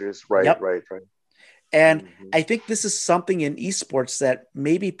boxers. Right, Yep. right, right. And Hmm. I think this is something in esports that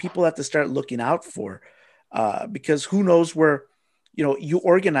maybe people have to start looking out for, because who knows where, you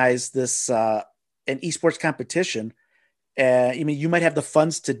organize this an esports competition. I mean, you might have the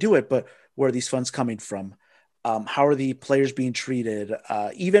funds to do it, but where are these funds coming from? How are the players being treated?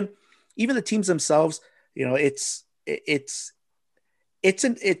 Even the teams themselves, it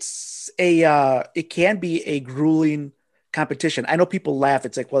can be a grueling competition. I know people laugh.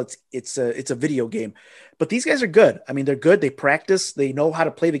 It's like, well, it's a video game, but these guys are good. I mean, they're good. They practice. They know how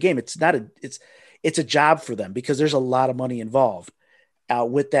to play the game. It's a job for them because there's a lot of money involved.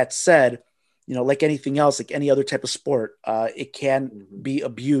 With that said, like anything else, like any other type of sport, it can Hmm. be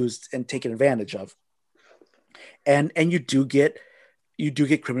abused and taken advantage of, and you do get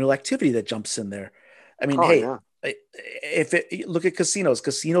criminal activity that jumps in there. I mean, Oh hey, yeah. if look at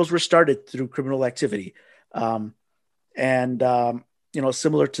casinos were started through criminal activity, um, and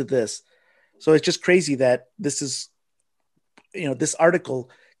similar to this. So it's just crazy that this article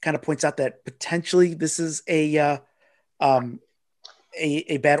kind of points out that potentially this is um,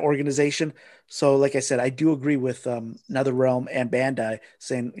 a bad organization. So, like I said, I do agree with NetherRealm and Bandai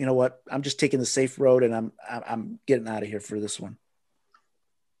saying, you know what, I'm just taking the safe road and I'm getting out of here for this one.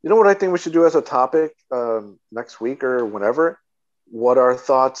 You know what I think we should do as a topic next week or whenever? What our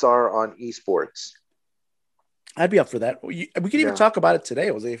thoughts are on esports. I'd be up for that. We can even Yeah. talk about it today,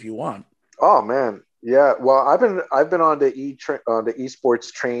 Jose, if you want. Oh man. Yeah. Well, I've been on the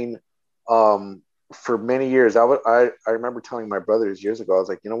esports train for many years. I remember telling my brothers years ago. I was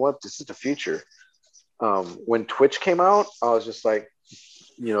like, you know what? This is the future. When Twitch came out, I was just like,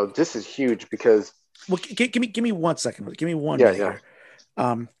 this is huge because Well, give me 1 second. Give me one yeah, minute yeah. here.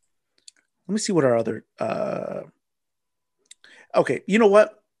 Let me see what our other. Okay, you know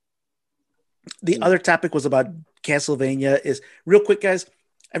what? The Mm, other topic was about Castlevania. Is real quick, guys.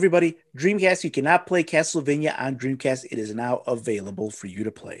 Everybody, Dreamcast. You cannot play Castlevania on Dreamcast. It is now available for you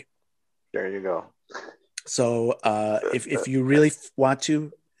to play. there you go. So if you really want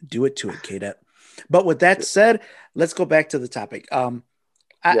to do it, to it, KDET. But with that said, let's go back to the topic. Yeah, I'm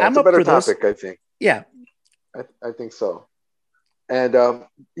it's a up better for this. topic, I think. Yeah. I think so. And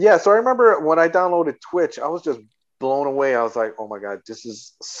yeah, so I remember when I downloaded Twitch, I was just blown away. I was like, oh my God, this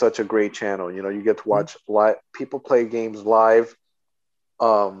is such a great channel. You get to Mhm. watch live people play games live.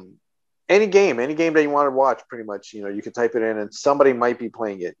 Um, any game that you want to watch, pretty much, you can type it in and somebody might be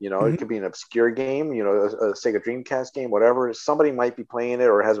playing it. It Mhm. could be an obscure game, a Sega Dreamcast game, whatever. Somebody might be playing it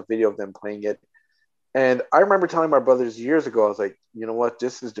or has a video of them playing it. And I remember telling my brothers years ago, I was like, you know what,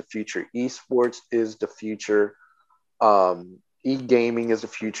 this is the future. Esports is the future. E-gaming is the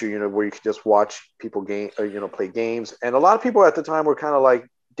future, where you can just watch people game or, play games. And a lot of people at the time were kind of like,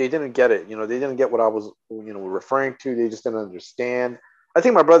 they didn't get it. They didn't get what I was, referring to. They just didn't understand. I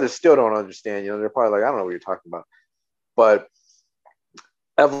think my brothers still don't understand. They're probably like, I don't know what you're talking about. But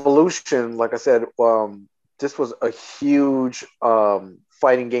Evolution, like I said, this was a huge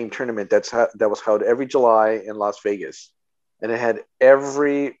fighting game tournament that was held every July in Las Vegas, and it had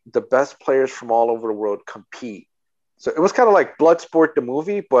the best players from all over the world compete. So it was kind of like Bloodsport the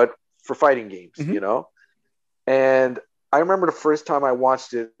movie, but for fighting games. Mhm. And I remember the first time I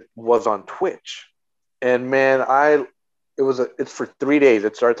watched it was on Twitch, and man, it's for 3 days.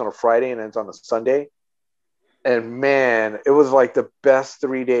 It starts on a Friday and ends on a Sunday, and man, it was like the best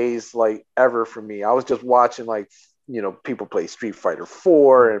 3 days like ever for me. I was just watching like people play Street Fighter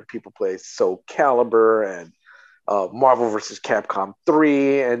 4 and people play Soul Calibur and Marvel versus Capcom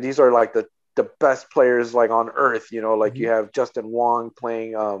 3, and these are like the best players like on earth. Like you Mhm. have Justin Wong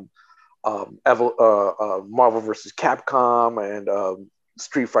playing Marvel versus Capcom and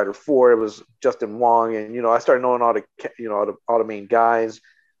Street Fighter 4. It was Justin Wong, and I started knowing all the main guys.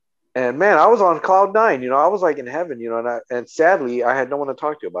 And man, I was on cloud nine. I was like in heaven. And sadly, I had no one to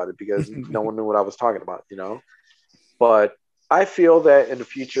talk to about it because no one knew what I was talking about. But I feel that in the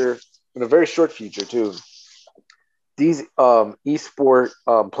future, in a very short future too, these esport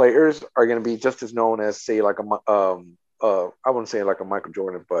players are going to be just as known as, say, like I wouldn't say like a Michael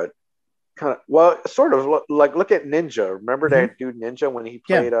Jordan, but kind of, well, sort of like, look at Ninja. Remember Mhm. that dude Ninja when he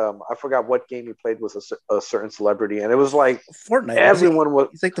Yeah. played? I forgot what game he played with a certain celebrity, and it was like Fortnite, was it? everyone was.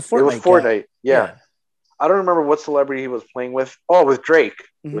 He's like the It was Fortnite guy. Fortnite, yeah. Yeah. I don't remember what celebrity he was playing with. Oh, with Drake.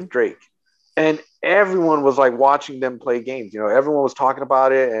 Mhm. With Drake. And everyone was like watching them play games. Everyone was talking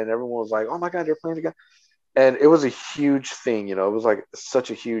about it, and everyone was like, "Oh my God, they're playing together." And it was a huge thing. It was like such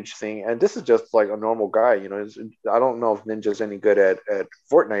a huge thing. And this is just like a normal guy. I don't know if Ninja's any good at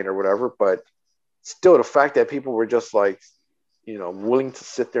Fortnite or whatever, but still, the fact that people were just like willing to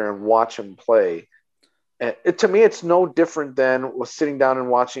sit there and watch them play. And to me, it's no different than sitting down and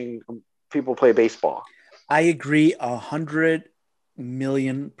watching people play baseball. I agree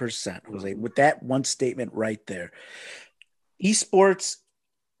 100,000,000%, Jose, Mm-hmm. with that one statement right there. Esports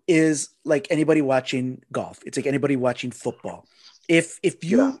is like anybody watching golf. It's like anybody watching football. If Yeah.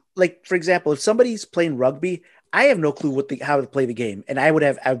 you like, for example, if somebody's playing rugby, I have no clue how to play the game, and I would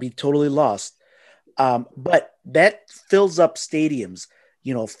be totally lost. But that fills up stadiums,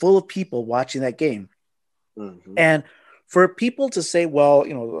 full of people watching that game. Mm-hmm. And for people to say, well,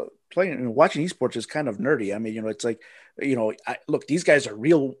 watching esports is kind of nerdy. I mean, it's like, look, these guys are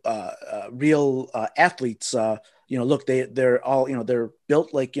real athletes. Look, they're all, they're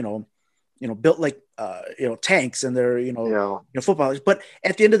built like, built like, tanks, and they're, Yeah. footballers. But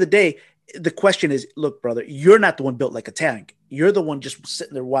at the end of the day, the question is, look, brother, you're not the one built like a tank. You're the one just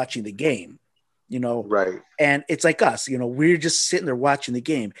sitting there watching the game, you know, Right. and it's like us, we're just sitting there watching the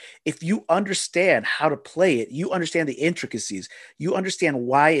game. If you understand how to play it, you understand the intricacies, you understand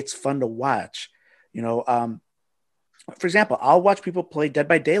why it's fun to watch. For example, I'll watch people play Dead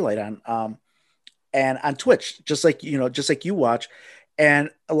by Daylight on Twitch, just like you watch. And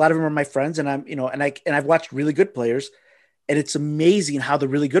a lot of them are my friends, and I've watched really good players, and it's amazing how the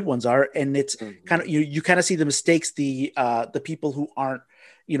really good ones are. And it's Mm-hmm. kind of, you kind of see the mistakes, the people who aren't,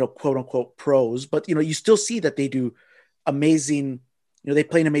 quote unquote pros, but you still see that they do amazing, they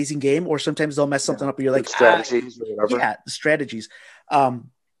play an amazing game, or sometimes they'll mess something Yeah. up and you're Good like, strategies or whatever. yeah, the strategies.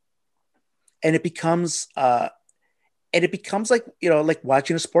 Um, and it becomes like, like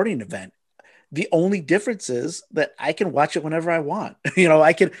watching a sporting event. The only difference is that I can watch it whenever I want.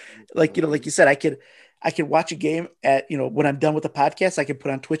 I can, like Mm-hmm. you said, I can watch a game at, when I'm done with the podcast, I can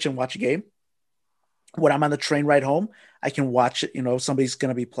put on Twitch and watch a game. When I'm on the train ride home, I can watch it. Somebody's going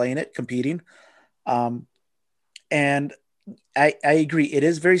to be playing it, competing. Um, and I agree. It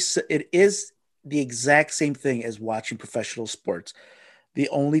is the exact same thing as watching professional sports. The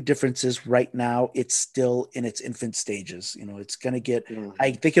only difference is right now it's still in its infant stages. It's going to I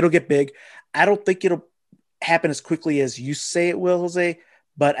Mm-hmm. think it'll get big. I don't think it'll happen as quickly as you say it will, Jose,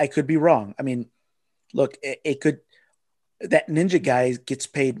 but I could be wrong. I mean, look, it could, that ninja guy gets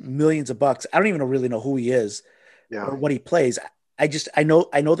paid millions of bucks. I don't even really know who he is Yeah. or what he plays. I know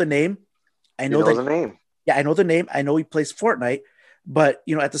the name. I You know know that, the name. yeah, I know the name. I know he plays Fortnite, but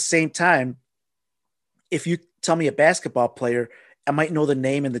at the same time, if you tell me a basketball player, I might know the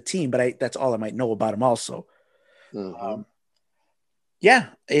name and the team, but that's all I might know about him also. Mm-hmm. Um, yeah,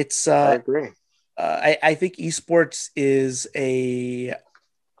 it's I agree. I think esports is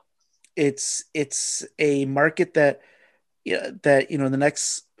it's a market that, in the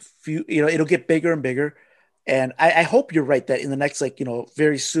next few, it'll get bigger and bigger. And I hope you're right that in the next, like,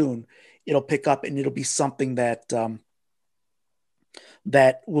 very soon it'll pick up and it'll be something that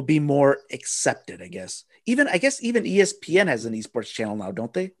will be more accepted, I guess. Even ESPN has an esports channel now,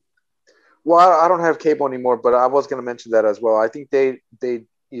 don't they? Well, I don't have cable anymore, but I was going to mention that as well. I think they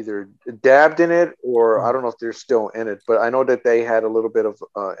either dabbed in it, or I Mm, don't know if they're still in it. But I know that they had a little bit of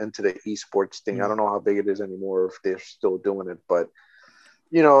into the esports thing. I mm. don't know how big it is anymore, or if they're still doing it. But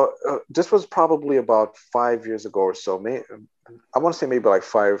this was probably about 5 years ago or so. I want to say maybe like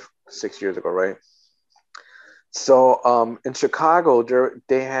 5, 6 years ago, right? So in Chicago,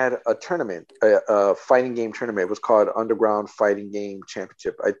 they had a tournament, a fighting game tournament. It was called Underground Fighting Game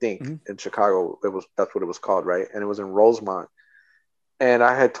Championship. I think Mhm. in Chicago, that's what it was called, right? And it was in Rosemont. And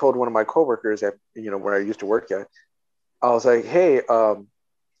I had told one of my coworkers at where I used to work at, I was like, hey,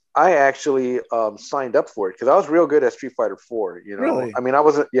 I actually signed up for it because I was real good at Street Fighter 4. Really? I mean, I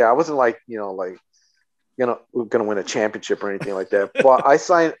wasn't like like gonna win a championship or anything like that. But I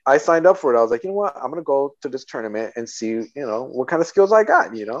signed up for it. I was like, you know what, I'm gonna go to this tournament and see, what kind of skills I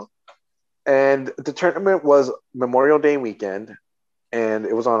got. And the tournament was Memorial Day weekend, and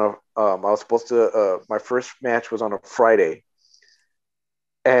it was on a I was supposed to my first match was on a Friday,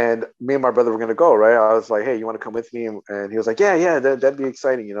 and me and my brother were gonna go, right? I was like, hey, you want to come with me? And he was like, yeah, that'd be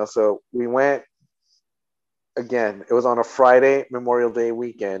exciting. So we went. Again, it was on a Friday, Memorial Day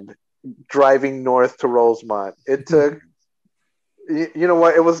weekend, driving north to Rosemont. It took, you know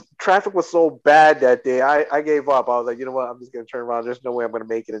what? It was traffic was so bad that day. I gave up. I was like, you know what? I'm just gonna turn around. There's no way I'm gonna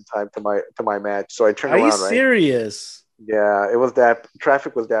make it in time to my match. So I turned Are you around. Right? serious? Yeah, it was that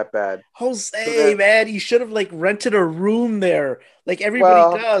traffic was that bad. So Jose, then, man, you should have like rented a room there, like everybody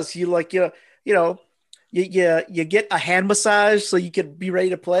well, does. You like you know, you get a hand massage so you can be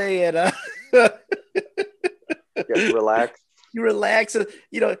ready to play, and get relaxed. you relax, and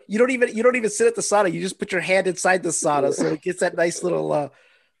you don't even sit at the sauna. You just put your hand inside the sauna, so it gets that nice little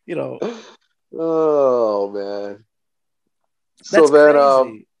you know. Oh man. So That's then,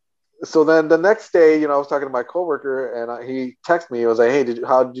 crazy. the next day, I was talking to my coworker, and he texted me. He was like, "Hey,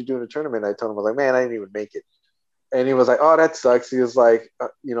 how did you do in the tournament?" I told him, I was like, "Man, I didn't even make it." And he was like, "Oh, that sucks." He was like,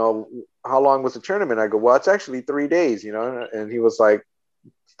 "How long was the tournament?" I go, "Well, it's actually 3 days, you know." And he was like,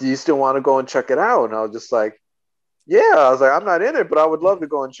 "Do you still want to go and check it out?" And I was just like, "Yeah." I was like, "I'm not in it, but I would love to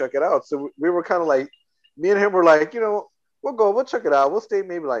go and check it out." So we were kind of like, me and him were like, we'll go, we'll check it out. We'll stay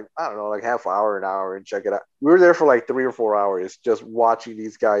maybe like, I don't know, like half hour, an hour and check it out. We were there for like 3 or 4 hours just watching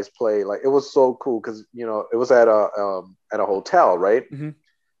these guys play. Like it was so cool because it was at a hotel, right? Mhm.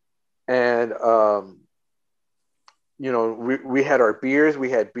 And we had our beers, we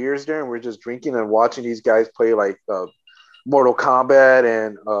had beers there, and we are just drinking and watching these guys play like Mortal Kombat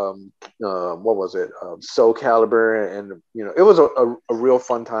and what was it, Soul Calibur, and it was a real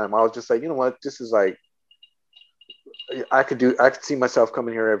fun time. I was just like, you know what, this is like, I could see myself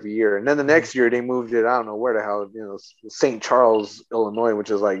coming here every year. And then the Mhm. next year they moved it, I don't know where the hell, St. Charles, Illinois, which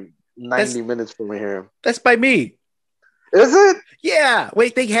is like That's 90 minutes from here. that's by me. Is it? Yeah.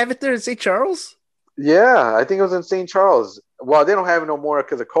 Wait, they have it there in St. Charles? Yeah, I think it was in St. Charles. Well, they don't have it no more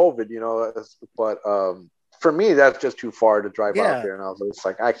because of COVID, but for me, that's just too far to drive out Yeah. there. And I was just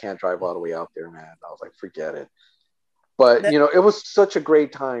like, I can't drive all the way out there, man. I was like, forget it. But That it was such a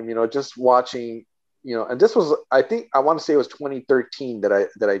great time, just watching, and this was, I think, I want to say it was 2013 that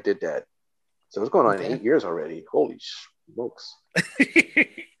I did that. So it was going on okay. 8 years already. Holy smokes!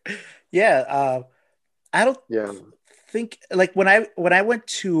 Yeah. I don't Yeah. think like when I went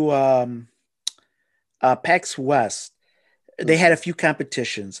to PAX West, they had a Hmm. few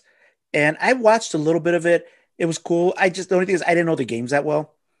competitions, and I watched a little bit of it. It was cool. The only thing is I didn't know the games that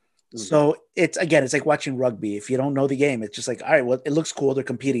well. Hmm. So it's like watching rugby. If you don't know the game, it's just like, all right, well, it looks cool. They're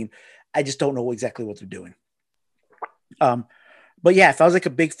competing. I just don't know exactly what they're doing. Um, but yeah, if I was like a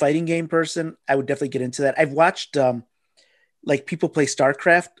big fighting game person, I would definitely get into that. I've watched like people play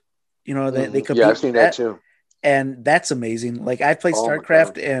StarCraft. They Yeah, compete I've with seen that that, too. and that's amazing. Like I played Oh my god!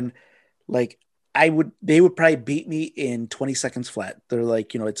 StarCraft, and like they would probably beat me in 20 seconds flat. They're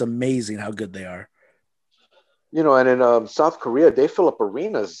like, it's amazing how good they are. And in South Korea, they fill up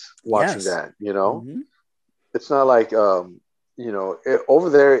arenas watching Yes. that. Hmm. It's not like over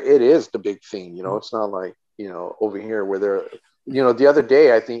there it is the big thing. It's not like over here where they're. The other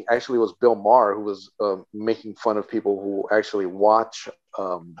day I think actually it was Bill Maher who was making fun of people who actually watch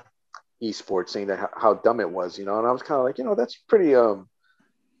esports, saying that how dumb it was. And I was kind of like, that's pretty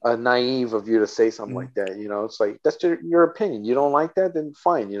naive of you to say something Hmm. like that. It's like that's your opinion. You don't like that, then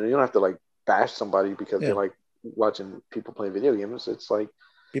fine. You don't have to like bash somebody because they Yeah. like watching people play video games. It's like,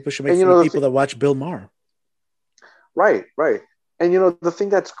 People should make and fun of people that watch Bill Maher. right, right. And the thing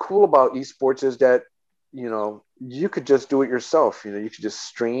that's cool about esports is that you could just do it yourself. You could just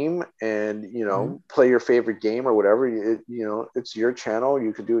stream and Hmm. play your favorite game or whatever. It's your channel.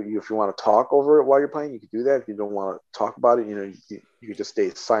 You could do it if you want to talk over it while you're playing. You could do that. If you don't want to talk about it, you could just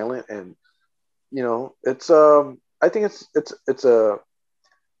stay silent. And it's I think it's a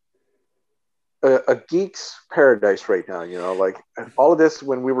geek's paradise right now. Like all of this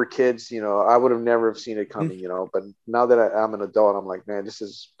when we were kids. I would have never have seen it Hmm. coming. But now that I'm an adult, I'm like, man, this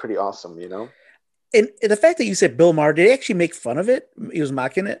is pretty awesome. And the fact that you said Bill Maher, did he actually make fun of it? He was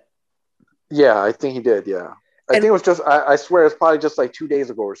mocking it. Yeah, I think he did. Yeah, I think And it was just. I swear it's probably just like 2 days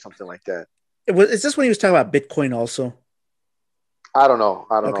ago or something like that. is this when he was talking about Bitcoin also? I don't know.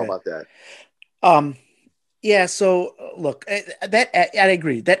 I don't know Okay. about that. Um, yeah, so look, I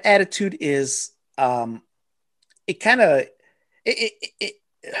agree. That attitude is it kind of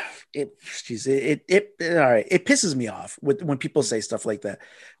it geez, all right, it pisses me off with when people say stuff like that.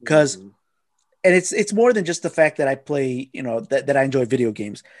 Because Mm-hmm. and it's more than just the fact that I play, that I enjoy video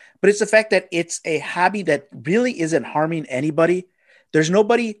games, but it's the fact that it's a hobby that really isn't harming anybody. There's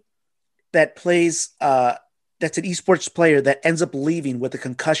nobody that plays that's an esports player that ends up leaving with a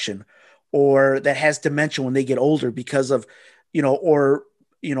concussion or that has dementia when they get older because of, or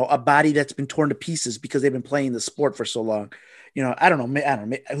a body that's been torn to pieces because they've been playing the sport for so long. I don't know. I don't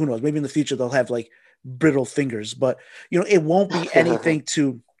know. Who knows? Maybe in the future they'll have like brittle fingers, but it won't be anything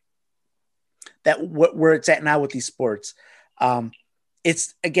to where it's at now with these sports. Um,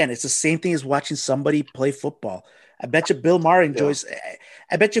 it's the same thing as watching somebody play football. I bet you Bill Maher Yeah. enjoys.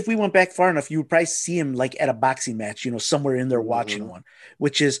 I bet you if we went back far enough, you would probably see him like at a boxing match, somewhere in there watching Mm-hmm. one.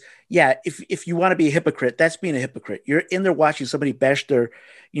 Which is, yeah, if you want to be a hypocrite, that's being a hypocrite. You're in there watching somebody bash their,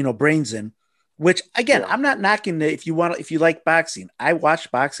 brains in. Which again, Yeah. I'm not knocking it if you like boxing. I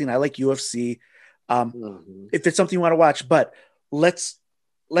watch boxing. I like UFC. Um, Mm-hmm. if it's something you want to watch, but let's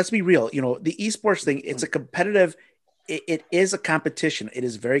let's be real. The esports thing, it's a competitive. It is a competition. It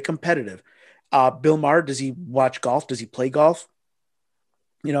is very competitive. Bill Maher, does he watch golf? Does he play golf?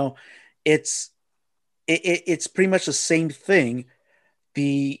 You know, it's it's pretty much the same thing.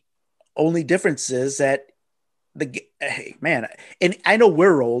 The only difference is that hey, man, and I know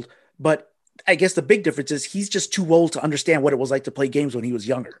we're old, but I guess the big difference is he's just too old to understand what it was like to play games when he was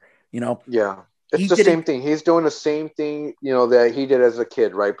younger. You know, Yeah. It's he the same didn't. thing. He's doing the same thing, that he did as a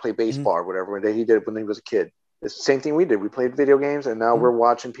kid, right? Play Mhm, baseball or whatever that he did when he was a kid. It's the same thing we did. We played video games, and now mhm, we're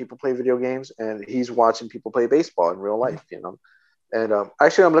watching people play video games, and he's watching people play baseball in real mhm. life. And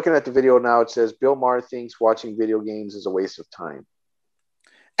actually, I'm looking at the video now. It says Bill Maher thinks watching video games is a waste of time.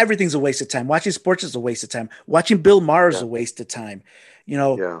 Everything's a waste of time. Watching sports is a waste of time. Watching Bill Maher is Yeah, a waste of time. You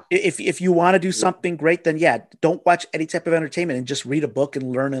know, yeah, if you want to do something great, then yeah, don't watch any type of entertainment and just read a book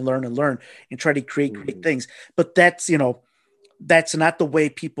and learn and learn and learn and try to create great mm-hmm. things. But that's not the way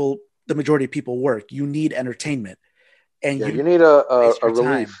the majority of people work. You need entertainment, and Yeah. you You need a waste your time.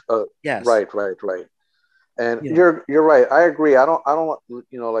 relief. Yes. Right, right, right. And You know. you're right. I agree. I don't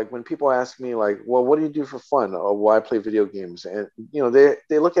like when people ask me like, well, what do you do for fun? Or why play video games? And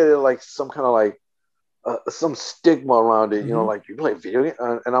they look at it like some kind of like some stigma around it. Hmm. Like you play video game,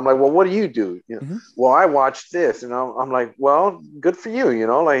 and I'm like, well, what do you do? Hmm. Well, I watch this, and I'm like, well, good for you.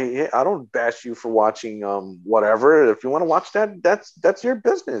 Like hey, I don't bash you for watching whatever. If you want to watch that, that's your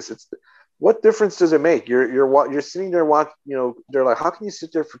business. It's what difference does it make? You're sitting there watch. They're like, how can you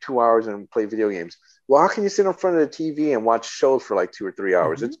sit there for 2 hours and play video games? Well, how can you sit in front of the TV and watch shows for like 2 or 3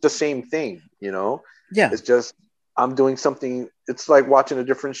 hours? Hmm. It's the same thing. Yeah. It's just I'm doing something. It's like watching a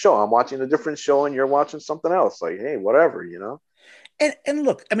different show. I'm watching a different show, and you're watching something else. Like, hey, whatever. And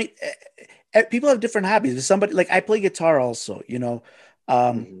look, I mean, people have different hobbies. If somebody like I play guitar also. Um,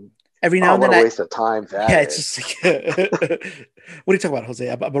 Mm-hmm. every now Oh, and what then a waste of time that yeah, it's is. just like, what are you talking about, Jose?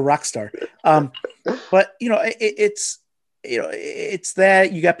 I'm a rock star. Um, but it's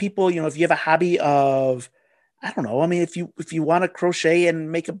that you got people, if you have a hobby of, I don't know. I mean, if you want to crochet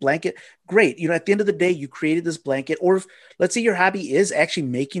and make a blanket, great. At the end of the day, you created this blanket, or if let's say your hobby is actually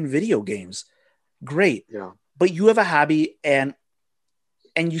making video games, great. Yeah. But you have a hobby and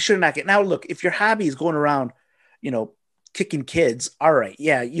you should not get now. Look, if your hobby is going around, you know, kicking kids, all right,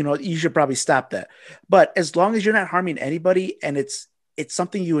 yeah, you should probably stop that. But as long as you're not harming anybody and it's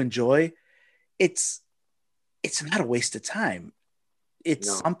something you enjoy, it's it's not a waste of time. It's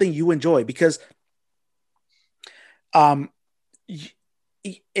No. something you enjoy because um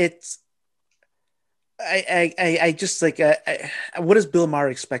it's I just like what does Bill Maher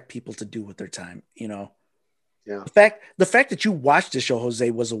expect people to do with their time? Yeah. The fact that you watched the show, Jose,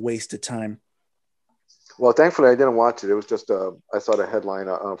 was a waste of time. Well, thankfully, I didn't watch it. It was just I saw the headline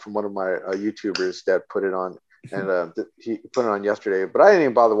from one of my YouTubers that put it on, and he put it on yesterday. But I didn't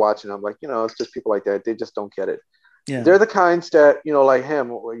even bother watching. I'm like, it's just people like that. They just don't get it. Yeah. They're the kinds that like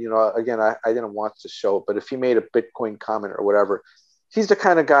him. Again, I didn't watch the show, but if he made a Bitcoin comment or whatever, he's the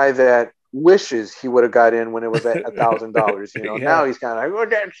kind of guy that wishes he would have got in when it was at $1,000. Yeah. Now he's kind of like, oh,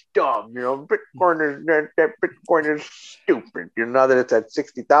 that's dumb. That Bitcoin is stupid. Now that it's at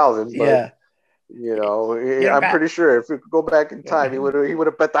 60,000, but Yeah. I'm Got pretty sure if we could go back in time, he would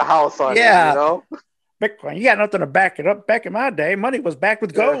have bet the house on it. yeah. Bitcoin. You got nothing to back it up. Back in my day, money was backed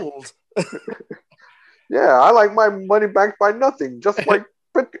with Yeah, gold. yeah. I like my money backed by nothing, just like.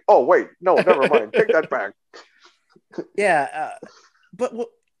 Oh wait, no, never mind. Take that back. Yeah. But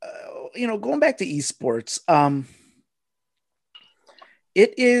going back to esports,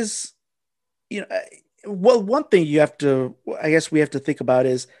 it is, well, one thing I guess we have to think about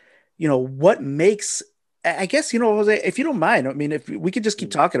is, what makes, I guess, Jose, if you don't mind, I mean, if we could just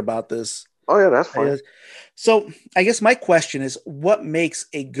keep talking about this. Oh yeah, that's fine. Uh, So I guess my question is, what makes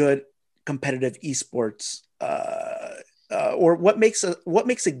a good competitive esports, or what makes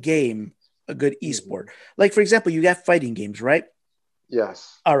a game a good esport? Mm-hmm. Like, for example, you got fighting games, right?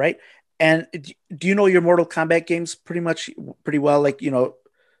 Yes. All right. And do you know your Mortal Kombat games pretty well? Like,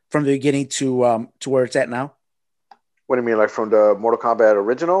 from the beginning to where it's at now? What do you mean, like from the Mortal Kombat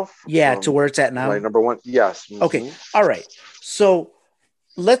original, Yeah, to from where it's at like now. number one? Yes. Okay. Mm-hmm. All right. So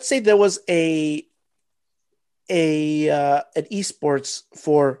let's say there was a an esports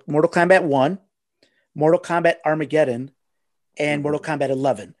for Mortal Kombat 1, Mortal Kombat Armageddon, and Mortal Mm-hmm. Kombat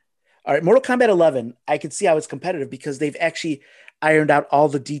 11. All right, Mortal Kombat 11, I can see how it's competitive because they've actually ironed out all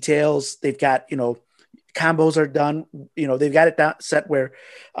the details. They've got, combos are done, they've got it down set where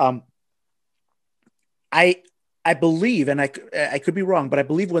um I I believe, and I could be wrong, but I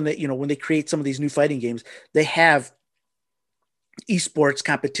believe when they create some of these new fighting games, they have esports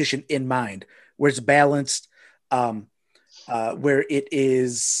competition in mind, where it's balanced, um, where it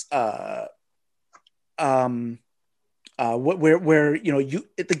is um, where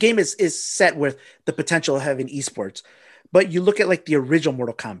the game is set with the potential of having esports, but you look at like the original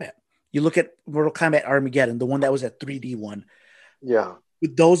Mortal Kombat. You look at Mortal Kombat Armageddon, the one that was a 3D one. Yeah,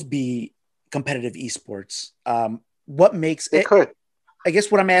 Would those be competitive esports? What makes it it? could. I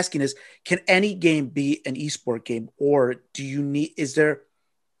guess what I'm asking is, can any game be an esport game, or do you need? Is there?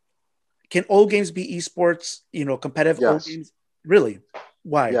 Can old games be esports? Competitive old Yes. games. Really?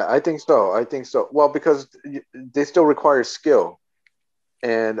 Why? Yeah, I think so. I think so. Well, because they still require skill.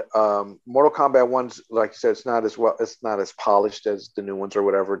 And Mortal Kombat ones, like you said, it's not as well, it's not as polished as the new ones or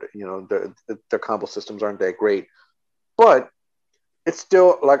whatever. The combo systems aren't that great, but it's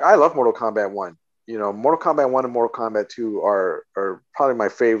still like I love Mortal Kombat one. Mortal Kombat one and Mortal Kombat two are probably my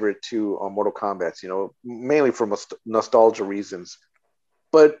favorite two Mortal Kombats. Mainly for nostalgia reasons.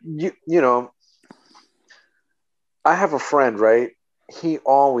 But I have a friend, right? He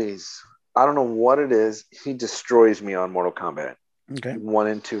always, I don't know what it is, he destroys me on Mortal Kombat Okay. one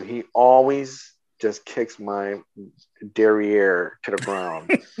and two. He always just kicks my derriere to the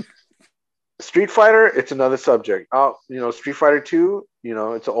ground. Street Fighter, it's another subject. Street Fighter 2,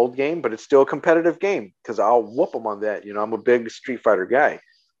 it's an old game, but it's still a competitive game because I'll whoop him on that. I'm a big Street Fighter guy.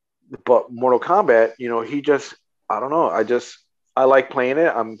 But Mortal Kombat, he just, I don't know. I like playing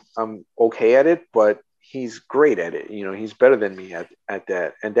it. I'm okay at it, but he's great at it. He's better than me at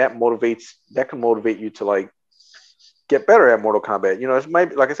that. And that can motivate you to like get better at Mortal Kombat. It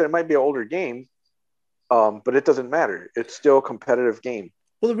might, like I said, it might be an older game, but it doesn't matter. It's still a competitive game.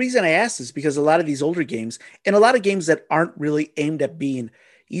 Well, the reason I asked is because a lot of these older games and a lot of games that aren't really aimed at being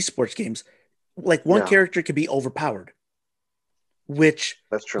esports games, like one Yeah, character could be overpowered, which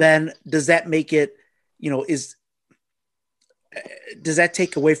that's true. then does that make it, is does that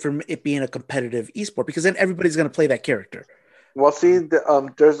take away from it being a competitive esport? Because then everybody's going to play that character. Well, see,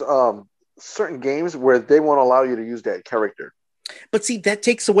 there's certain games where they won't allow you to use that character. But see, that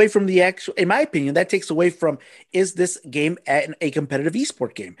takes away from the actual, in my opinion, that takes away from, is this game a competitive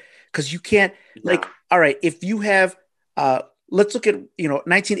esport game? Because you can't, like, Yeah. all right, if you have, let's look at,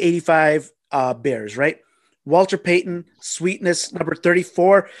 1985 Bears, right? Walter Payton, Sweetness, number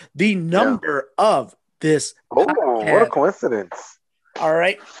 34, the Yeah. number of this Oh, what a podcast. coincidence. All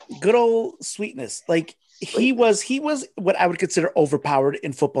right. Good old Sweetness. Like, he was what I would consider overpowered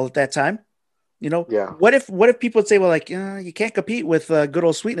in football at that time. Yeah. What if people would say, well, like, you can't compete with good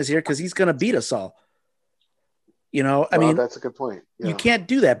old Sweetness here because he's going to beat us all. I Well, mean, that's a good point. you Yeah. can't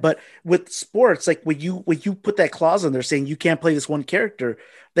do that. But with sports, like when you put that clause in there saying you can't play this one character,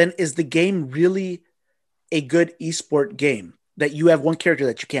 then is the game really a good esport game that you have one character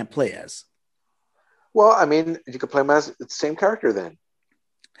that you can't play as? Well, I mean, you could play him as the same character then.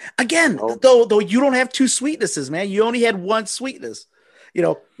 You Again, know, though you don't have two Sweetnesses, man. You only had one Sweetness. You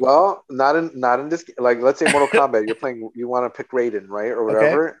know, well, not in this. Like, let's say Mortal Kombat, you're playing, you want to pick Raiden, right, or okay.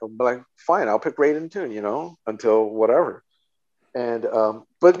 whatever. But like, fine, I'll pick Raiden too. Until whatever. And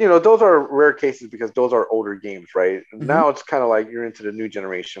but those are rare cases because those are older games, right? Mm-hmm. Now it's kind of like you're into the new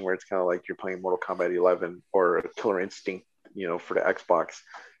generation where it's kind of like you're playing Mortal Kombat 11 or Killer Instinct, for the Xbox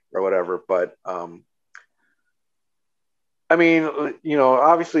or whatever. But I mean,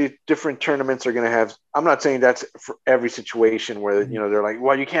 obviously different tournaments are going to have, I'm not saying that's for every situation where, they're like,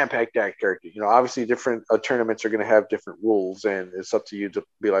 well, you can't pick that character. Obviously different tournaments are going to have different rules, and it's up to you to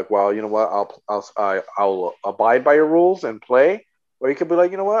be like, well, you know what, I'll abide by your rules and play. Or you could be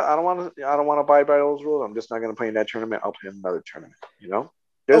like, you know what, I don't want to abide by those rules. I'm just not going to play in that tournament. I'll play in another tournament.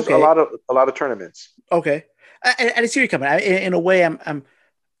 There's a Okay. lot of tournaments. Okay. I see where you're coming. In a way, I'm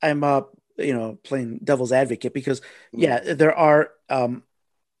playing devil's advocate because Mm, yeah, there are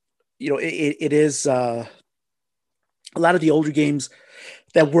it is a lot of the older games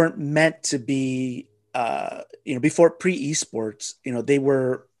that weren't meant to be before pre esports. They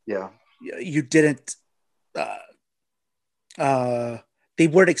were yeah. you didn't uh, uh, they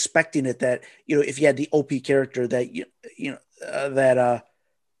weren't expecting it that if you had the OP character that you know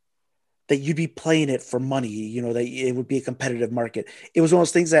that you'd be playing it for money, that it would be a competitive market. It was one of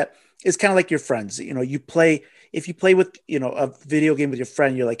those things that it's kind of like your friends, if you play with, a video game with your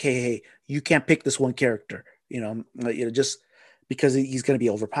friend, you're like, hey, you can't pick this one character, just because he's going to be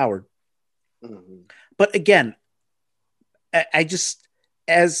overpowered. Mhm. But again, I just,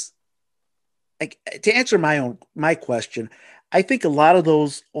 as like, to answer my question, I think a lot of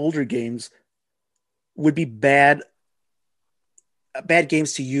those older games would be bad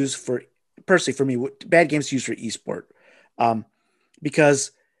games to use for, personally for me, bad games to use for esport, um,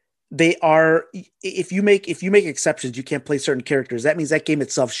 because they are, if you make exceptions, you can't play certain characters. That means that game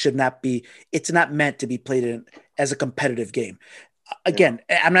itself should not be. It's not meant to be played in as a competitive game. Yeah. Again,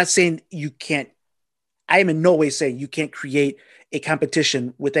 I'm not saying you can't. I am in no way saying you can't create a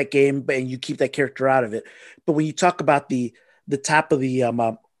competition with that game and you keep that character out of it. But when you talk about the top of the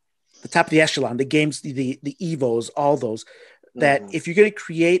top of the echelon, the games, the Evos, all those, that Mm-hmm. if you're going to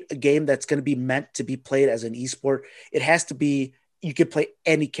create a game that's going to be meant to be played as an esport, it has to be, you can play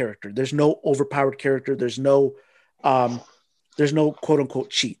any character. There's no overpowered character. Um, there's no quote unquote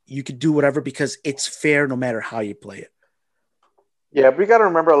cheat. You could do whatever because it's fair no matter how you play it. Yeah, but you got to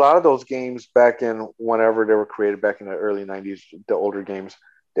remember a lot of those games back in whenever they were created back in the early '90s, the older games,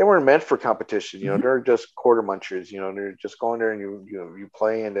 they weren't meant for competition. Mm-hmm. They're just quarter munchers. They're just going there and you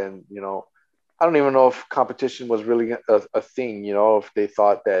play, and then I don't even know if competition was really a thing. If they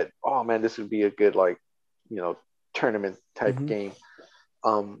thought that, oh man, this would be a good like you know tournament type Mm-hmm. game.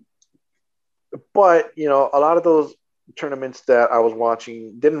 Um, but a lot of those tournaments that I was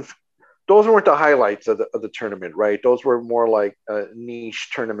watching didn't. Those weren't the highlights of the tournament, right? Those were more like niche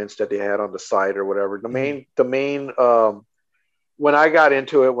tournaments that they had on the side or whatever. The Mm-hmm. main when I got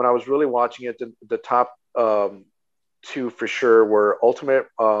into it, when I was really watching it, the top two for sure were Ultimate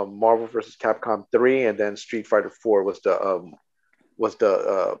Marvel versus Capcom 3, and then Street Fighter 4 was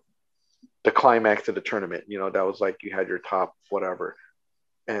the climax of the tournament. That was like you had your top whatever.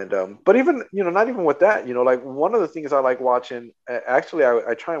 And but even not even with that, like one of the things I like watching, actually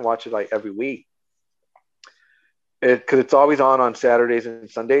I try and watch it like every week, because it's always on Saturdays and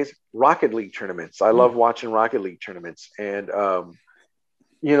Sundays. Rocket League tournaments. I love watching Rocket League tournaments, and and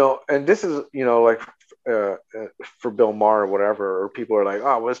this is like uh, uh, for Bill Maher or whatever, or people are like,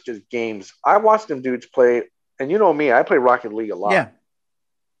 oh, well, it's just games. I watch them dudes play, and me, I play Rocket League a lot. Yeah.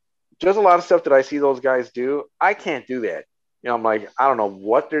 There's a lot of stuff that I see those guys do. I can't do that. I'm like, I don't know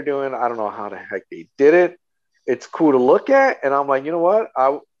what they're doing. I don't know how the heck they did it. It's cool to look at, and I'm like, you know what?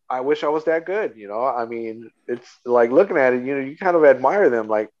 I wish I was that good. I mean, it's like looking at it. You kind of admire them.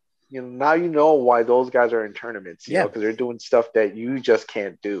 Like, now why those guys are in tournaments. Yeah. Because they're doing stuff that you just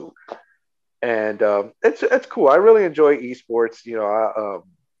can't do, and it's cool. I really enjoy esports.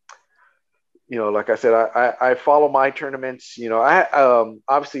 Like I said, I follow my tournaments. I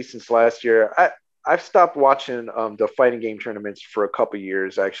obviously since last year, I've stopped watching the fighting game tournaments for a couple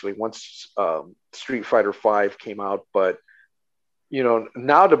years actually. Once Street Fighter 5 came out, but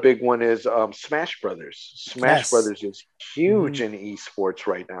now the big one is Smash Brothers. Smash Yes. Brothers is Mm-hmm. huge in esports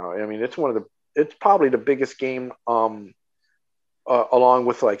right now. I mean, it's probably the biggest game along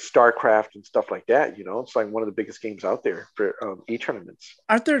with like StarCraft and stuff like that. It's like one of the biggest games out there for e-tournaments.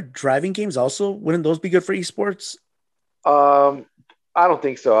 Aren't there driving games also? Wouldn't those be good for esports? Um, I don't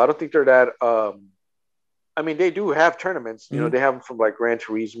think so. I don't think they're that. I mean, they do have tournaments. Mm-hmm. They have them from like Gran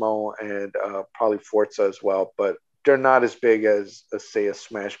Turismo and probably Forza as well, but they're not as big as say a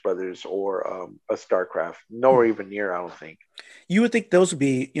Smash Brothers or a StarCraft. Nowhere even near. I don't think. You would think those would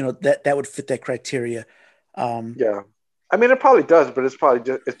be, that would fit that criteria. Yeah, I mean, it probably does, but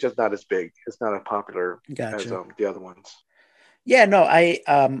it's just not as big. It's not as popular as Gotcha. the other ones. Yeah, no,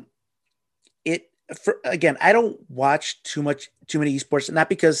 it for again, I don't watch too many esports, not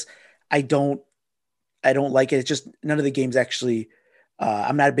because I don't I don't like it. It's just none of the games actually.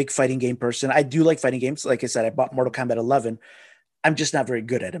 I'm not a big fighting game person. I do like fighting games. Like I said, I bought Mortal Kombat 11. I'm just not very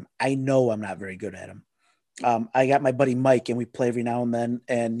good at them. I know I'm not very good at them. I got my buddy Mike, and we play every now and then,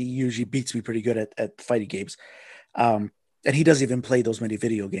 and he usually beats me pretty good at fighting games. Um, and he doesn't even play those many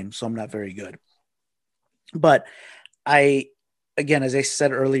video games, so I'm not very good. But I, again, as I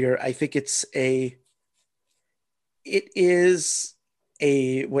said earlier, I think it is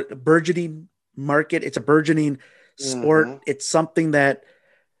a what burgeoning market. It's a burgeoning sport. Mm-hmm. It's something that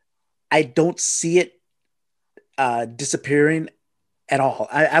I don't see it disappearing at all.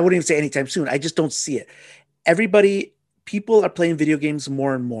 I wouldn't even say anytime soon. I just don't see it. Everybody, people are playing video games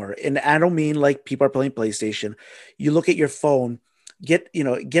more and more, and I don't mean like people are playing PlayStation. You look at your phone, get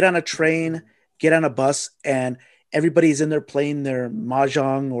on a train, get on a bus, and everybody's in there playing their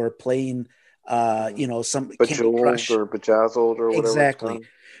mahjong or playing, some Candy Bejeweled Crush. or bejazzled or whatever it's Exactly. called.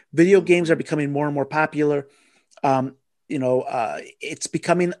 Video games are Mm-hmm. becoming more and more popular. It's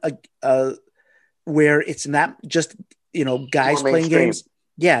becoming a where it's not just More guys playing mainstream. games.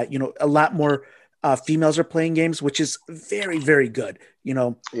 Yeah, a lot more females are playing games, which is very very good.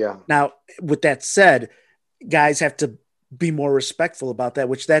 Yeah. Now with that said, guys have to be more respectful about that.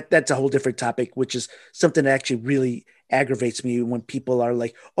 Which that's a whole different topic. Which is something that actually really aggravates me when people are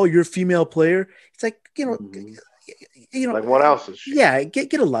like, "Oh, you're a female player." It's like Mm-hmm. you know, Like what else is she? yeah,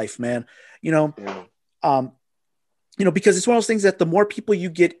 get a life, man. You know, Yeah. um, because it's one of those things that the more people you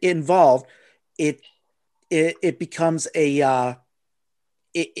get involved, it it becomes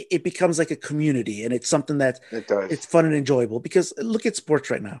it becomes like a community, and it's something that It does. it's fun and enjoyable. Because look at sports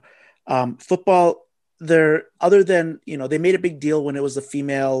right now, football. they're other than they made a big deal when it was the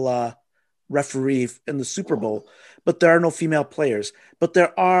female referee in the Super Bowl, but there are no female players. But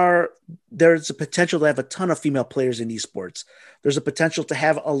there's a potential to have a ton of female players in esports. There's a potential to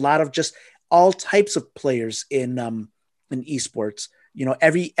have a lot of just all types of players in esports.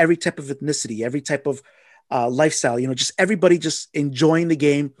 Every type of ethnicity, every type of lifestyle. Just everybody just enjoying the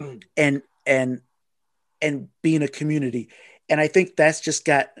game and being a community. And I think that's just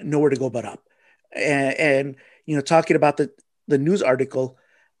got nowhere to go but up. And talking about the news article,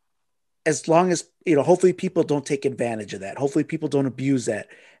 as long as hopefully people don't take advantage of that. Hopefully people don't abuse that,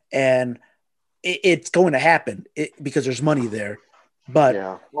 and it's going to happen because there's money there. But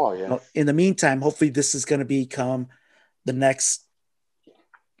Yeah. Oh yeah. In the meantime, hopefully this is going to become the next.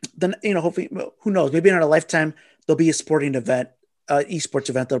 Then hopefully, who knows? Maybe in our lifetime there'll be a sporting event, esports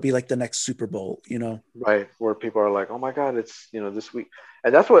event that'll be like the next Super Bowl. Right, where people are like, "Oh my God, it's this week,"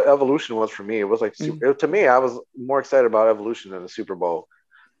 and that's what Evolution was for me. It was like to me, I was more excited about Evolution than the Super Bowl,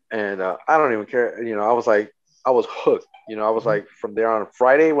 and I don't even care. I was hooked. I was like, from there on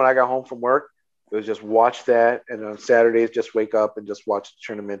Friday when I got home from work, it was just watch that, and on Saturdays just wake up and just watch the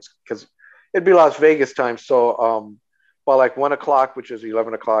tournaments because it'd be Las Vegas time. So by like 1 o'clock, which is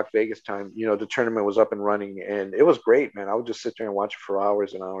 11 o'clock Vegas time, the tournament was up and running, and it was great, man. I would just sit there and watch it for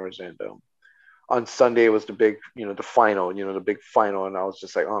hours and hours, and on Sunday was the big, the final, the big final, and I was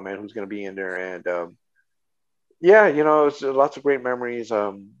just like, oh man, who's gonna be in there? And yeah, it's lots of great memories.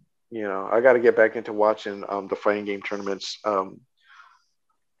 I got to get back into watching the fighting game tournaments.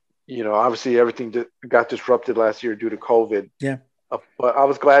 Obviously everything got disrupted last year due to COVID. Yeah. But I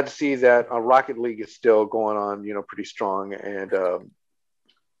was glad to see that Rocket League is still going on, pretty strong, and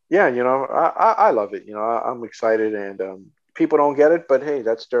yeah, I love it. I'm excited, and people don't get it, but hey,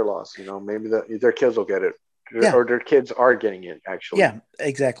 that's their loss. Maybe their kids will get it, or their kids are getting it actually. Yeah,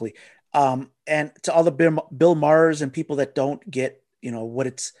 exactly. And to all the Bill Maher's and people that don't get, what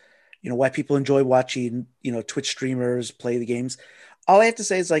it's, why people enjoy watching, Twitch streamers play the games. All I have to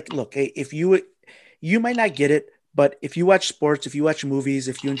say is like, look, hey, if you might not get it, but if you watch sports, if you watch movies,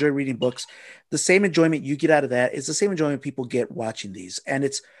 if you enjoy reading books, the same enjoyment you get out of that is the same enjoyment people get watching these. And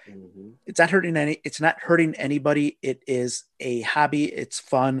it's not hurting anybody. It is a hobby. It's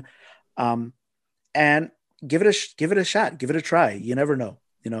fun. And give it a shot, give it a try. You never know.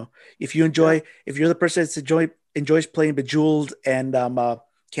 If you enjoy, if you're the person that enjoys playing Bejeweled and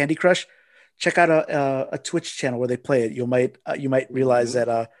Candy Crush, check out a Twitch channel where they play it. You might realize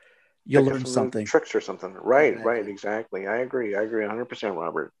that you'll learn something. Tricks or something. Right, exactly. Right, exactly. I agree 100%,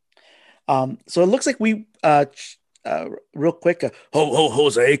 Robert. So it looks like we real quick,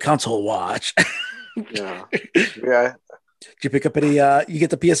 Jose console watch. Yeah. Did you pick up any? You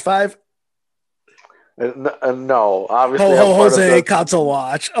get the PS5? No, obviously. Jose console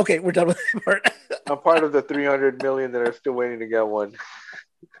watch. Okay, we're done with that part. I'm part of the 300 million that are still waiting to get one.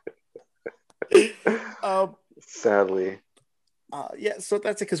 Sadly. Yeah, so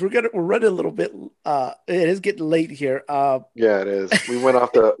that's it because we're running a little bit. It is getting late here. Yeah, it is. We went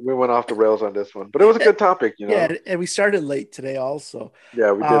off the rails on this one, but it was a good topic, Yeah, and we started late today, also.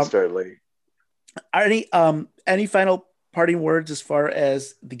 Yeah, we did start late. Are any final parting words as far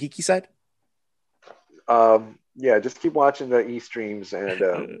as the geeky side? Yeah, just keep watching the e-streams and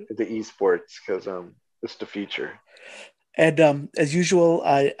the esports because it's the future. And as usual,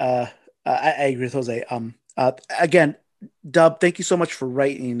 I agree with Jose. Again, Dub, thank you so much for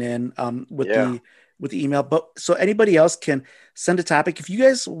writing in with the email. But so anybody else can send a topic if you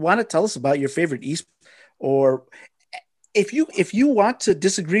guys want to tell us about your favorite esports, or if you want to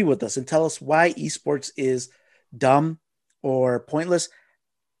disagree with us and tell us why esports is dumb or pointless.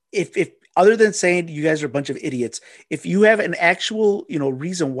 If other than saying you guys are a bunch of idiots, if you have an actual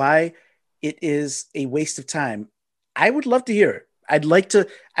reason why it is a waste of time, I would love to hear it. I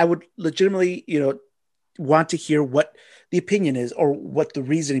would legitimately want to hear what the opinion is or what the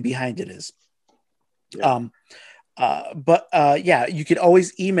reasoning behind it is. Yeah. You could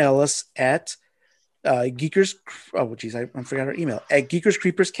always email us at Geekers. Oh, geez, I forgot our email at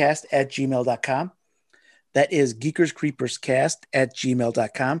geekerscreeperscast@gmail.com. That is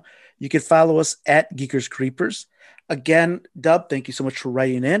geekerscreeperscast@gmail.com. You can follow us at Geekers Creepers. Again, Dub, thank you so much for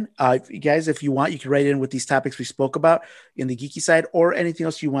writing in. Guys, if you want, you can write in with these topics we spoke about in the geeky side or anything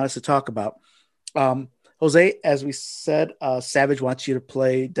else you want us to talk about. Jose, as we said, Savage wants you to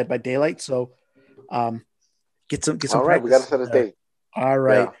play Dead by Daylight, so get some All right, practice. We got to set a date. All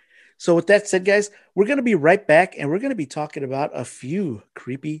right. Yeah. So with that said, guys, we're going to be right back, and we're going to be talking about a few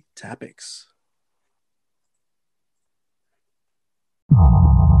creepy topics.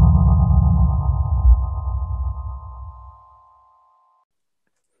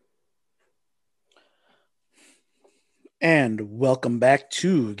 And welcome back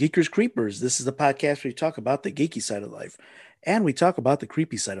to Geekers Creepers. This is the podcast where we talk about the geeky side of life and we talk about the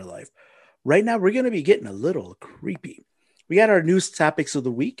creepy side of life. Right now, we're going to be getting a little creepy. We got our news topics of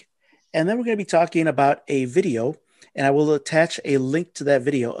the week, and then we're going to be talking about a video, and I will attach a link to that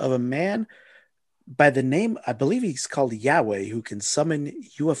video of a man by the name, I believe he's called Yahweh, who can summon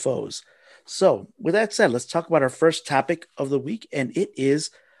UFOs. So, with that said, let's talk about our first topic of the week, and it is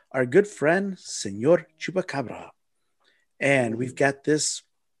our good friend, Senor Chupacabra. And we've got this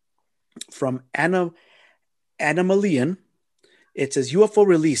from Animalian. It says UFO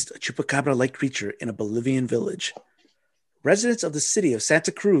released a chupacabra-like creature in a Bolivian village. Residents of the city of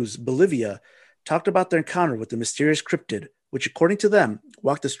Santa Cruz, Bolivia, talked about their encounter with the mysterious cryptid, which, according to them,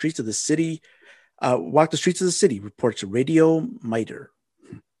 walked the streets of the city. Reports Radio Miter.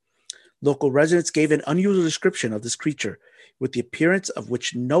 Local residents gave an unusual description of this creature, with the appearance of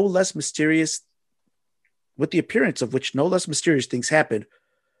which no less mysterious things happened.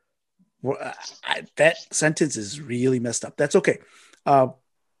 Well, that sentence is really messed up. That's okay.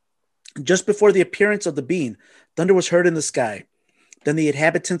 Just before the appearance of the being, thunder was heard in the sky. Then the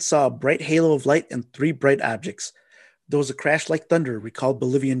inhabitants saw a bright halo of light and three bright objects. There was a crash like thunder, recalled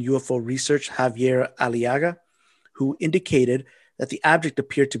Bolivian UFO researcher Javier Aliaga, who indicated that the object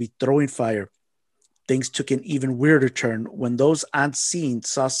appeared to be throwing fire. Things took an even weirder turn when those on scene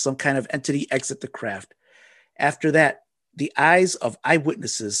saw some kind of entity exit the craft. After that, the eyes of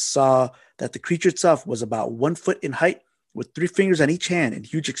eyewitnesses saw that the creature itself was about 1 foot in height with 3 fingers on each hand and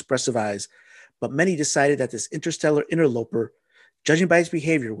huge expressive eyes. But many decided that this interstellar interloper, judging by his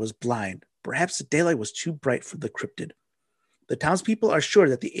behavior, was blind. Perhaps the daylight was too bright for the cryptid. The townspeople are sure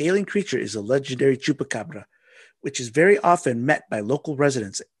that the alien creature is a legendary chupacabra, which is very often met by local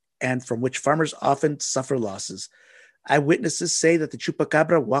residents and from which farmers often suffer losses. Eyewitnesses say that the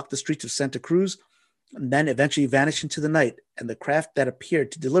chupacabra walked the streets of Santa Cruz and then eventually vanished into the night, and the craft that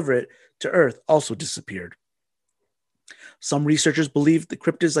appeared to deliver it to Earth also disappeared. Some researchers believe the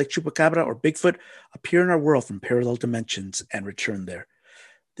cryptids like Chupacabra or Bigfoot appear in our world from parallel dimensions and return there.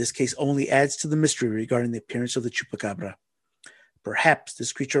 This case only adds to the mystery regarding the appearance of the Chupacabra. Perhaps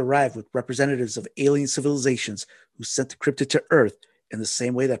this creature arrived with representatives of alien civilizations who sent the cryptid to Earth in the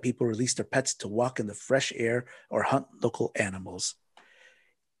same way that people release their pets to walk in the fresh air or hunt local animals.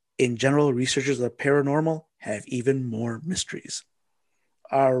 In general, researchers of the paranormal have even more mysteries.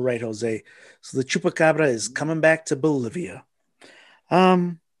 All right, Jose. So the chupacabra is coming back to Bolivia.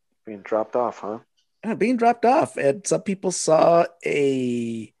 Being dropped off, huh? Being dropped off. And some people saw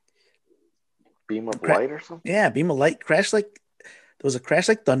a beam of light or something? Yeah, beam of light crash like there was a crash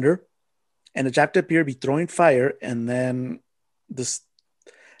like thunder, and it dropped appear to be throwing fire, and then this.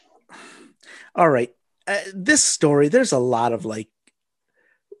 All right. This story, there's a lot of like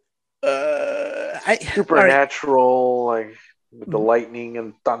supernatural, like with the lightning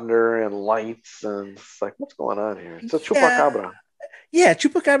and thunder and lights, and it's like, what's going on here? It's a chupacabra. Yeah,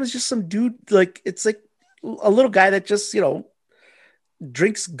 chupacabra is just some dude, like it's like a little guy that just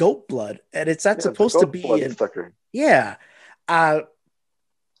drinks goat blood, and it's not supposed to be. Yeah.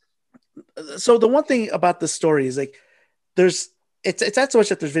 So the one thing about this story is like it's not so much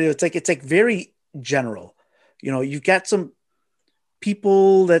that there's video. It's like very general. You've got some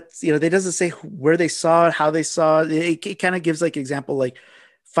people that they doesn't say where they saw it, how they saw it. It kind of gives like an example, like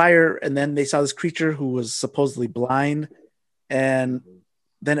fire, and then they saw this creature who was supposedly blind, and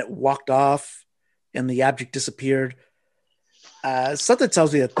then it walked off, and the object disappeared. Something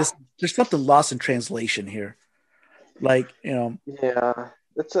tells me that there's something lost in translation here. Like yeah,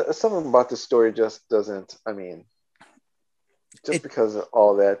 it's something about the story just doesn't. I mean, because of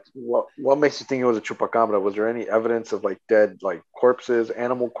all that, what makes you think it was a chupacabra? Was there any evidence of like dead like corpses,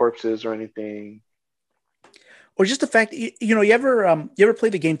 animal corpses, or anything? Or just the fact, you ever play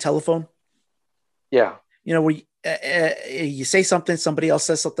the game Telephone? Yeah. Where you say something, somebody else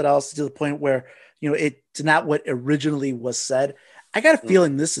says something else to the point where it's not what originally was said. I got a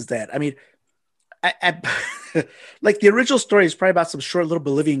feeling this is that. I mean, I like the original story is probably about some short little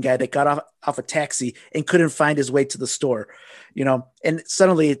Bolivian guy that got off a taxi and couldn't find his way to the store, and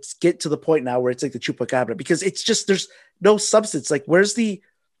suddenly it's get to the point now where it's like the chupacabra, because it's just, there's no substance. Like, where's the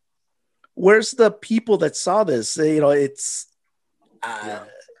people that saw this? It's, I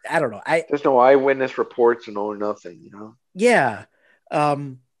don't know. There's no eyewitness reports, no nothing, Yeah.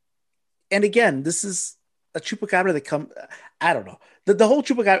 And again, this is a chupacabra that I don't know. The whole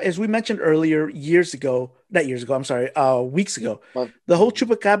chupacabra, as we mentioned earlier, weeks ago, the whole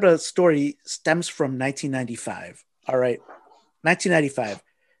chupacabra story stems from 1995. All right. 1995,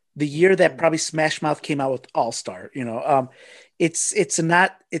 the year that probably Smash Mouth came out with All Star. It's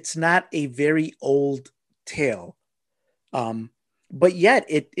not a very old tale. But yet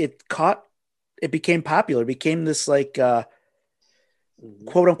it became popular. It became this like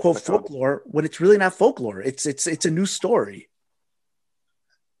quote unquote Like a folklore when it's really not folklore. It's a new story.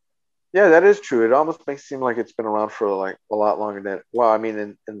 Yeah, that is true. It almost makes it seem like it's been around for like a lot longer than. Well, I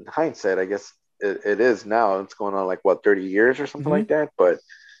mean, in hindsight, I guess it is now. It's going on like what 30 years or something Mm-hmm. like that. But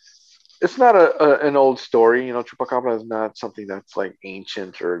it's not an old story. You know, Chupacabra is not something that's like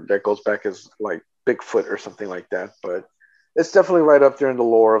ancient or that goes back as like Bigfoot or something like that. But it's definitely right up there in the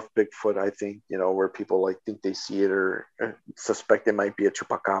lore of Bigfoot. I think where people like think they see it or suspect it might be a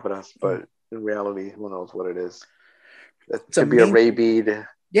Chupacabra, but in reality, who knows what it is? It It's a could be a mangy, rabid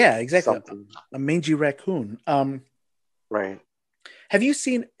yeah, exactly, something, a mangy raccoon. right? Have you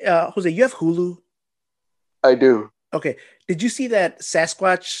seen Jose? You have Hulu. I do. Okay, did you see that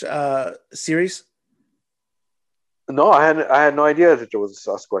Sasquatch series? No, I had no idea that there was a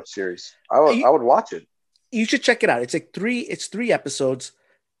Sasquatch series. You, I would watch it. you should check it out. It's three episodes,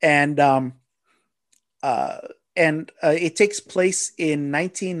 and uh, it takes place in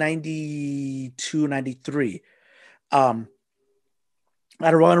 1992, 93. Um, I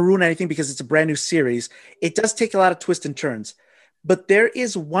don't want to ruin anything because it's a brand new series. It does take a lot of twists and turns, but there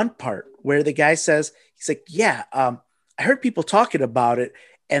is one part where the guy says, he's like, yeah, I heard people talking about it,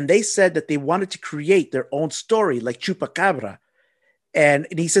 and they said that they wanted to create their own story like Chupacabra. And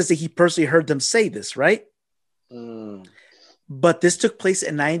he says that he personally heard them say this, right? Mm. But this took place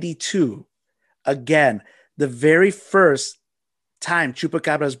in 92. Again, the very first time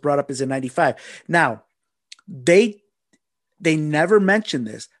Chupacabra is brought up is in 95. Now, they they never mention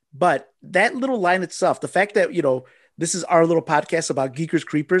this, but that little line itself, the fact that, this is our little podcast about Geekers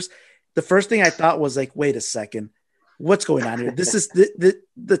Creepers, the first thing I thought was like, wait a second, what's going on here? This is the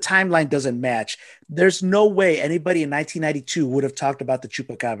timeline doesn't match. There's no way anybody in 1992 would have talked about the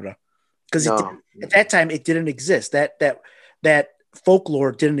Chupacabra because it No. didn't, at that time it didn't exist. That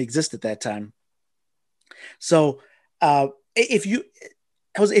folklore didn't exist at that time. So if you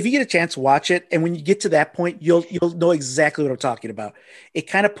if you get a chance, watch it, and when you get to that point, you'll know exactly what I'm talking about. It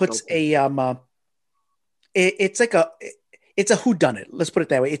kind of puts Okay. it's like it's a who done it. Let's put it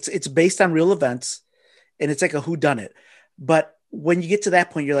that way. It's based on real events, and it's like a who done it. But when you get to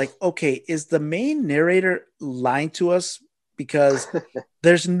that point, you're like, okay, is the main narrator lying to us? Because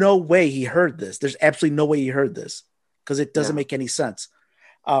there's no way he heard this. There's absolutely no way he heard this because it doesn't Yeah. make any sense.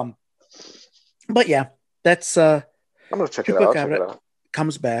 Um, but yeah, that's I'm gonna check it out. I'll check Chupacabra it out.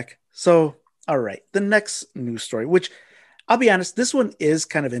 comes back. So, all right, the next news story, which I'll be honest, this one is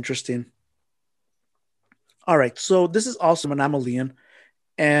kind of interesting. All right, so this is also Anomalian,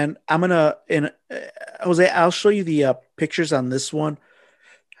 and I'm gonna and Jose, I'll show you the pictures on this one.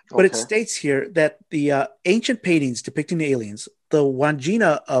 But it Okay. states here that the ancient paintings depicting the aliens, the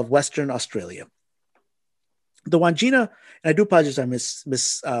Wangina of Western Australia, the Wangina, and I do apologize, I miss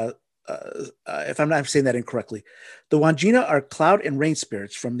if I'm not saying that incorrectly. The Wangina are cloud and rain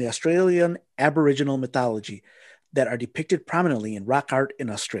spirits from the Australian Aboriginal mythology that are depicted prominently in rock art in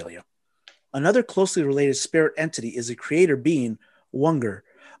Australia. Another closely related spirit entity is a creator being, Wunger,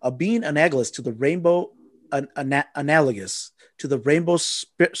 a being analogous to the rainbow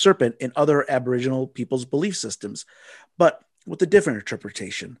serpent in other Aboriginal people's belief systems, but with a different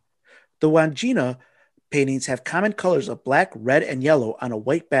interpretation. The Wangina paintings have common colors of black, red, and yellow on a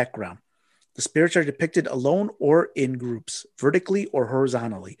white background. The spirits are depicted alone or in groups, vertically or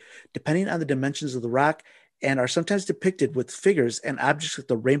horizontally, depending on the dimensions of the rock, and are sometimes depicted with figures and objects like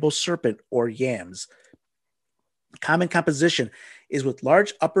the rainbow serpent or yams. Common composition is with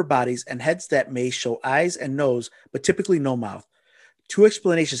large upper bodies and heads that may show eyes and nose, but typically no mouth. Two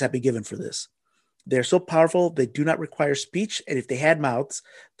explanations have been given for this. They are so powerful they do not require speech, and if they had mouths,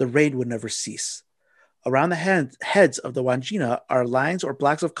 the rain would never cease. Around the heads of the Wangina are lines or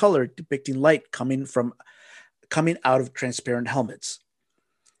blocks of color depicting light coming out of transparent helmets.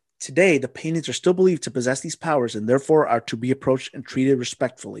 Today, the paintings are still believed to possess these powers and therefore are to be approached and treated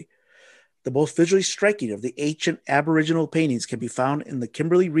respectfully. The most visually striking of the ancient Aboriginal paintings can be found in the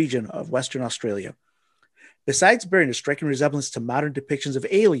Kimberley region of Western Australia. Besides bearing a striking resemblance to modern depictions of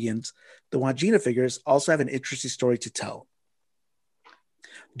aliens, the Wangina figures also have an interesting story to tell.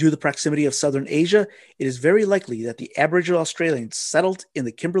 Due to the proximity of southern Asia, it is very likely that the Aboriginal Australians settled in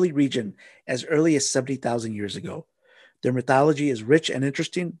the Kimberley region as early as 70,000 years ago. Their mythology is rich and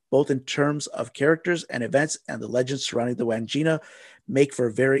interesting, both in terms of characters and events, and the legends surrounding the Wangina make for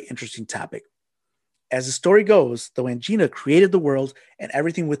a very interesting topic. As the story goes, the Wangina created the world and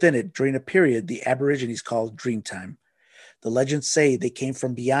everything within it during a period the Aborigines called Dreamtime. The legends say they came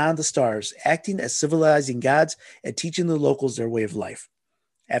from beyond the stars, acting as civilizing gods and teaching the locals their way of life.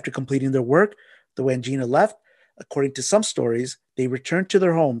 After completing their work, the Wangina left, According to some stories, they returned to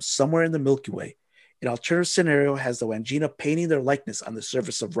their homes somewhere in the Milky Way. An alternative scenario has the Wangina painting their likeness on the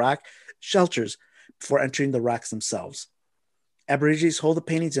surface of rock shelters before entering the rocks themselves. Aborigines hold the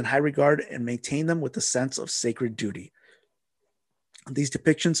paintings in high regard and maintain them with a sense of sacred duty. These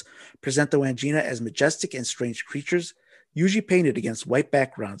depictions present the Wangina as majestic and strange creatures, usually painted against white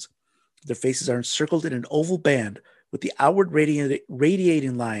backgrounds. Their faces are encircled in an oval band with the outward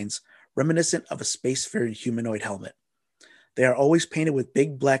radiating lines reminiscent of a spacefaring humanoid helmet. They are always painted with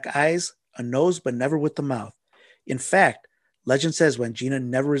big black eyes, a nose, but never with the mouth. In fact, legend says Wangina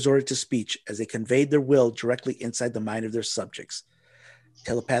never resorted to speech as they conveyed their will directly inside the mind of their subjects.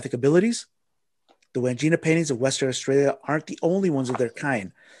 Telepathic abilities? The Wangina paintings of Western Australia aren't the only ones of their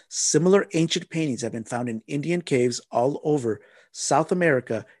kind. Similar ancient paintings have been found in Indian caves all over South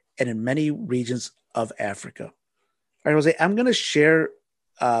America and in many regions of Africa. All right, Jose, I'm going to share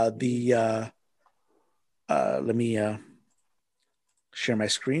let me share my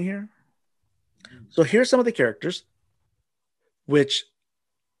screen here. So here's some of the characters, which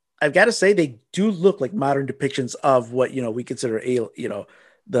I've got to say they do look like modern depictions of what we consider the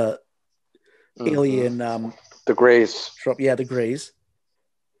alien the Greys. Yeah, the Greys.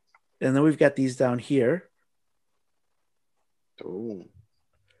 And then we've got these down here. Ooh.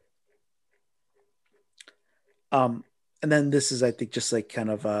 And then this is, I think, just like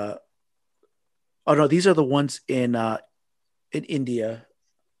kind of oh no, these are the ones in India.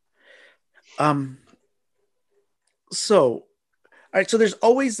 So, all right, so there's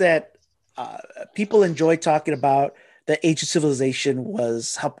always that people enjoy talking about that ancient civilization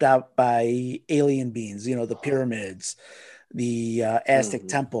was helped out by alien beings, the pyramids, the Aztec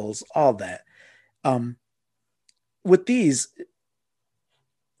temples, all that. With these,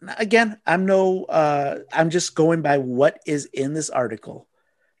 again, I'm just going by what is in this article.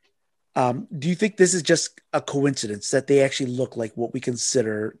 Do you think this is just a coincidence that they actually look like what we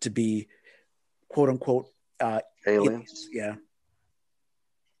consider to be quote unquote aliens? Yeah.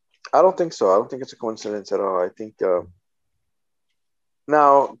 I don't think so. I don't think it's a coincidence at all. I think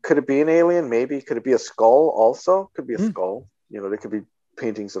now, could it be an alien? Maybe. Could it be a skull also? Could be a skull. There could be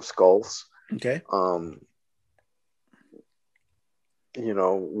paintings of skulls. Okay. What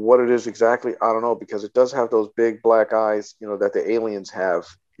it is exactly, I don't know, because it does have those big black eyes, that the aliens have.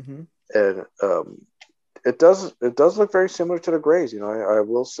 Mm-hmm. And it does look very similar to the Greys. I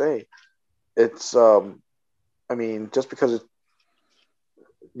will say it's just because it's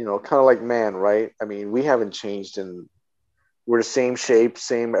kind of like man, right? I mean, we haven't changed, and we're the same shape,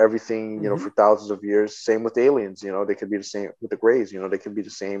 same everything, for thousands of years. Same with aliens, they could be the same with the Greys, they could be the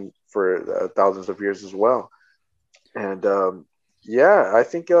same for thousands of years as well. And I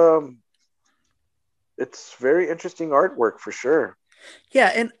think it's very interesting artwork for sure.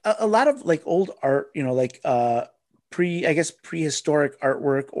 Yeah, and a lot of like old art, like prehistoric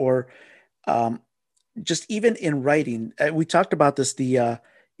artwork, or just even in writing. We talked about this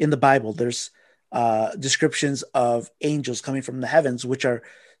in the Bible. There's descriptions of angels coming from the heavens, which are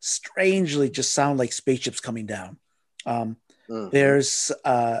strangely just sound like spaceships coming down. There's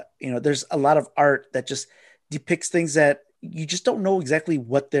there's a lot of art that just depicts things that you just don't know exactly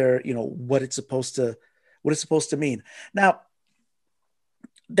what they're what it's supposed to mean. Now,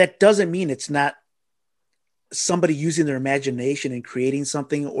 that doesn't mean it's not somebody using their imagination and creating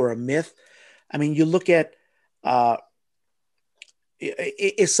something or a myth. I mean, you look at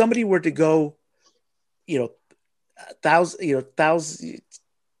if somebody were to go,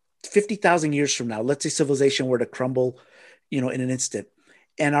 50,000 years from now, let's say civilization were to crumble, in an instant,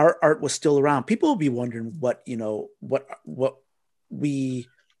 and our art was still around, people will be wondering what we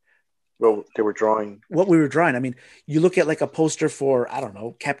were drawing. I mean, you look at like a poster for, I don't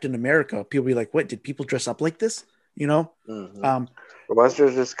know, Captain America. People be like, what, did people dress up like this? Why is there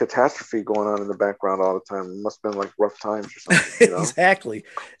this catastrophe going on in the background all the time? It must have been like rough times or something.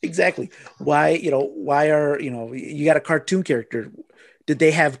 Exactly. Why are, you got a cartoon character. Did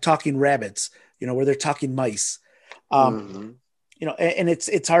they have talking rabbits, where they're talking mice? And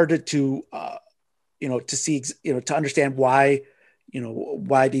it's harder to, to see, to understand why,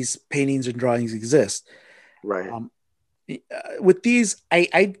 why these paintings and drawings exist. Right. With these,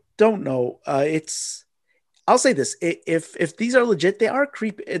 I don't know. I'll say this: if these are legit, they are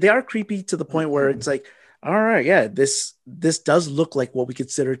creepy. They are creepy to the point where it's like, all right, yeah, this does look like what we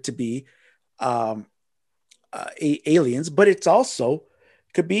consider to be aliens, but it's also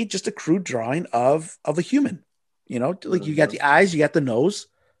could be just a crude drawing of a human. Like you got the eyes, you got the nose.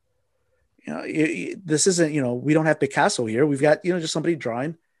 This isn't, we don't have Picasso here. We've got, just somebody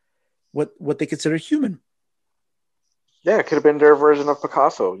drawing what they consider human. Yeah, it could have been their version of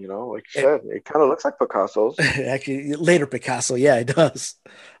Picasso. Like you It, said, it kind of looks like Picasso's. actually, later Picasso, yeah, it does.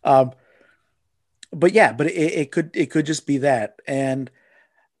 Um, but yeah, but it could just be that,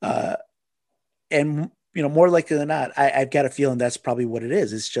 uh, and more likely than not, I've got a feeling that's probably what it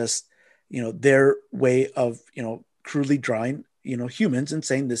is. It's just their way of crudely drawing humans and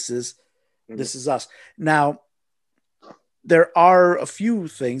saying Mhm. this is us. Now there are a few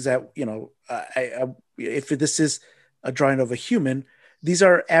things that if this is a drawing of a human, these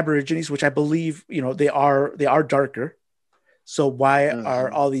are Aborigines, which I believe they are darker. So why are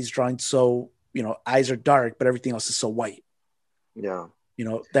Mhm. all these drawings so eyes are dark, but everything else is so white? Yeah.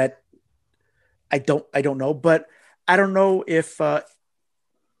 That I don't know, but I don't know if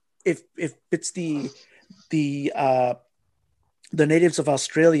it's the the natives of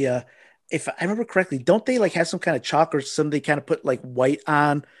Australia. If I remember correctly, don't they like have some kind of chalk or something they kind of put like white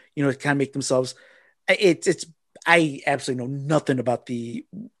on, to kind of make themselves? It's I absolutely know nothing about the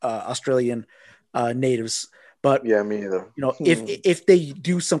Australian natives, but Yeah, me either. if they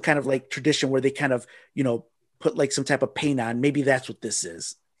do some kind of like tradition where they kind of put like some type of paint on, maybe that's what this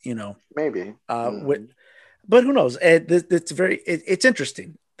is. Maybe. What, Hmm. but who knows? It's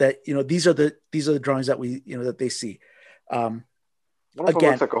interesting that these are the drawings that we that they see. Um, One of them Again,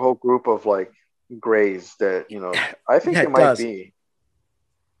 looks like a whole group of like grays that I think yeah, they it might does. be.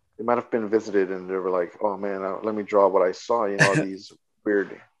 They might have been visited and they were like, "Oh man, let me draw what I saw." These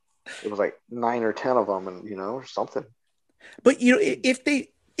weird. It was like 9 or 10 of them, and or something. But if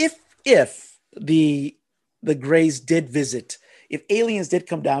the Greys did visit, if aliens did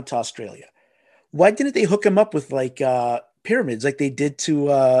come down to Australia, why didn't they hook them up with like pyramids like they did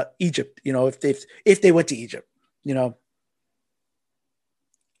to Egypt? If they went to Egypt, you know,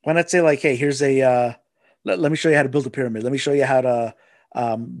 why not say like, hey, here's a let me show you how to build a pyramid. Let me show you how to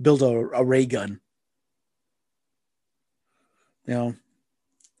build a ray gun. You know,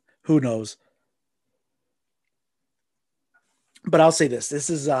 who knows? But I'll say this: this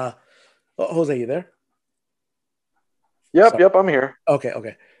is Jose, you there? Yep, Sorry. yep, I'm here. Okay. I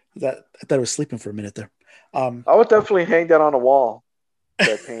thought I was sleeping for a minute there. Um, I would definitely hang that on a wall.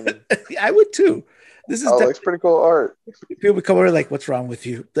 That painting. I would too. This is Oh, that's definitely pretty cool art. people would come over like, "What's wrong with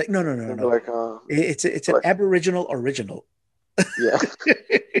you?" Like, no, no, no, They'd be no. like, It's an like, Aboriginal original. yeah,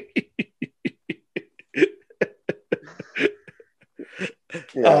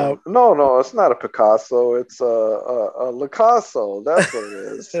 yeah. uh, No, no, it's not a Picasso. It's a Licasso. That's what it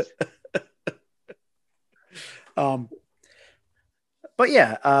is. um, but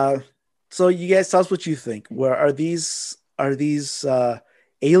yeah. So you guys tell us what you think. Where are these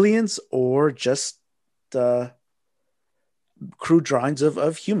aliens or just uh, crude drawings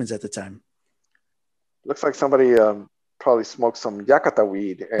of humans at the time? Looks like somebody probably smoked some Yakata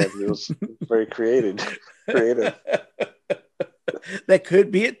weed and it was very creative. Creative. That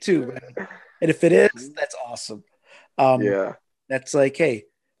could be it too, man. And if it is, Mhm. that's awesome. Um, Yeah. that's like, hey,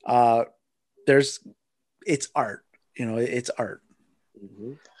 uh, there's it's art. It's art. Hmm.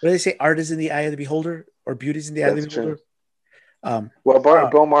 What do they say? Art is in the eye of the beholder, or beauty is in the eye of the That's true. beholder. Um, Well, uh,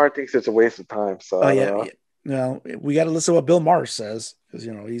 Bill Maher thinks it's a waste of time, so oh I don't yeah, know. yeah. Well, we got to listen to what Bill Maher says because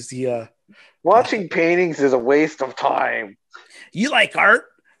he's the. Watching paintings is a waste of time. You like art?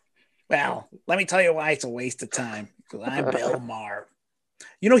 Well, let me tell you why it's a waste of time. Because I'm Bill Maher.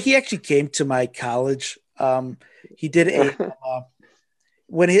 He actually came to my college. He did a uh,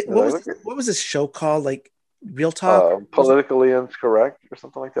 when it They're like, look at what was this show called? Like Real Talk? Was it? politically incorrect or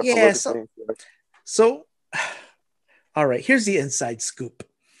something like that. Yeah. Politically incorrect. So all right. Here's the inside scoop.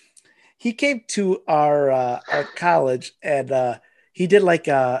 He came to our college and he did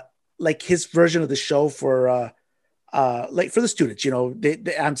like his version of the show for like for the students.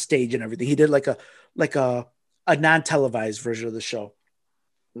 They on stage and everything. He did like a non-televised version of the show.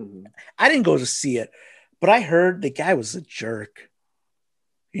 Hmm. I didn't go to see it, but I heard the guy was a jerk.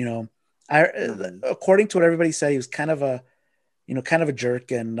 You know, I Hmm. according to what everybody said, he was kind of a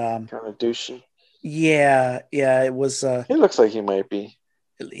jerk, and Kind of douchey. yeah, it was. He looks like he might be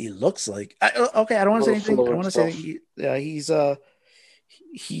He looks like okay. I don't a want to say little anything. full I of don't want to say himself. anything. He's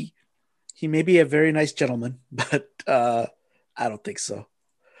he he may be a very nice gentleman, but I don't think so.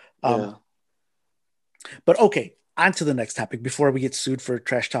 Um, Yeah. but okay, on to the next topic before we get sued for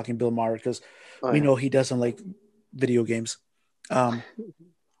trash talking Bill Maher because Oh we yeah. know he doesn't like video games. Um,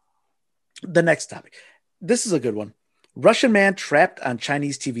 the next topic. This is a good one. Russian man trapped on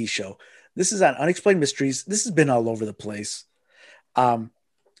Chinese TV show. This is on Unexplained Mysteries. This has been all over the place. Um,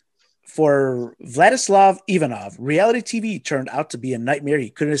 for Vladislav Ivanov, reality TV turned out to be a nightmare he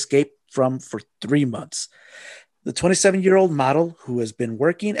couldn't escape from for 3 months. The 27-year-old model, who has been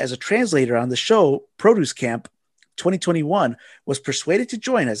working as a translator on the show Produce Camp, 2021, was persuaded to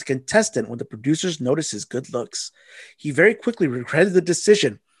join as a contestant when the producers noticed his good looks. He very quickly regretted the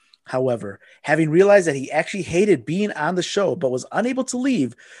decision. However, having realized that he actually hated being on the show but was unable to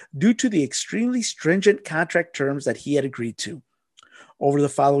leave due to the extremely stringent contract terms that he had agreed to. Over the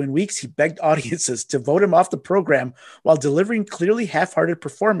following weeks, he begged audiences to vote him off the program while delivering clearly half-hearted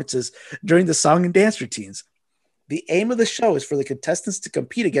performances during the song and dance routines. The aim of the show is for the contestants to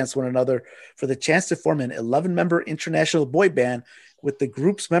compete against one another for the chance to form an 11-member international boy band with the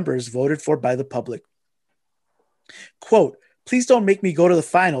group's members voted for by the public. Quote, please don't make me go to the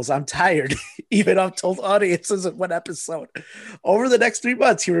finals. I'm tired. Even I've told audiences in one episode. Over the next 3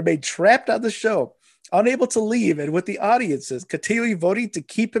 months, he remained trapped on the show, unable to leave, and with the audiences continually voting to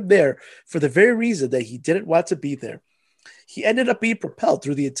keep him there for the very reason that he didn't want to be there. He ended up being propelled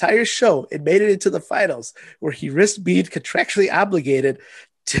through the entire show and made it into the finals, where he risked being contractually obligated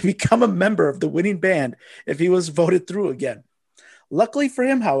to become a member of the winning band if he was voted through again. Luckily for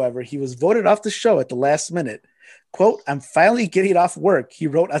him, however, he was voted off the show at the last minute. Quote, I'm finally getting off work, he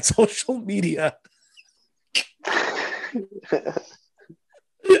wrote on social media.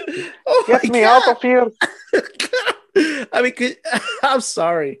 Oh Get me out of here. I mean, I'm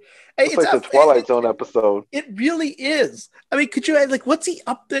sorry. It's like the Twilight Zone episode. It really is. I mean, could you like, what's he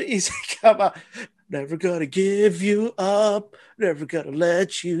up there? He's like, never gonna give you up, never gonna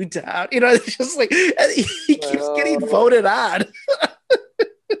let you down. You know, it's just like he keeps getting voted on.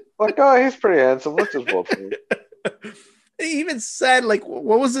 Like, oh, he's pretty handsome. Let's just vote for him. He even said, like,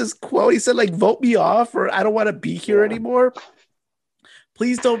 what was his quote? He said, like, vote me off, or I don't want to be here anymore.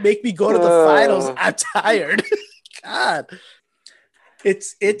 Please don't make me go to the finals. I'm tired. God.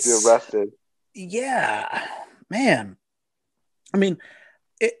 It's be arrested. Yeah, man. I mean,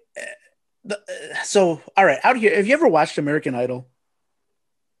 so all right, out here. Have you ever watched American Idol?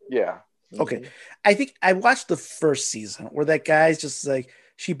 Yeah. Mm-hmm. Okay, I think I watched the first season where that guy's just like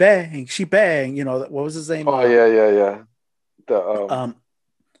she bang. You know what was his name? Oh yeah. The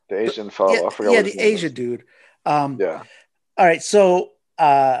Asian fellow. I forgot. Yeah, the Asian dude. Yeah. All right, so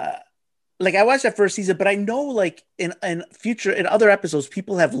like I watched that first season, but I know like in other episodes,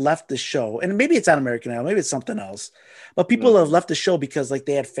 people have left the show, and maybe it's on American Idol, maybe it's something else, but people have left the show because like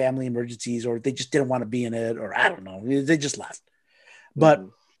they had family emergencies or they just didn't want to be in it, or I don't know, they just left. But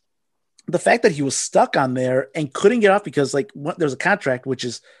the fact that he was stuck on there and couldn't get off because like there's a contract, which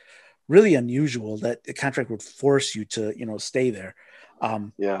is really unusual that the contract would force you to, you know, stay there.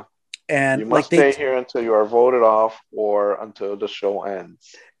 Yeah. And you must stay here until you are voted off or until the show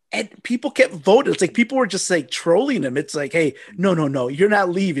ends. And people kept voting. It's like people were just like trolling him. It's like, hey, no, you're not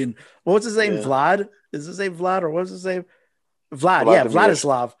leaving. What was his name? Yeah. Vlad? Is his name Vlad, or what was his name? Vlad. Vladimir. Yeah,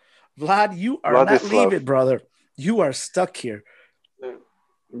 Vladislav. Vlad, you are not leaving, brother. You are stuck here.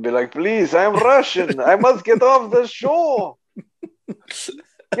 Be like, please, I'm Russian. I must get off the show.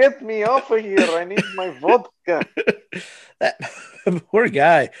 Get me off of here. I need my vodka. That poor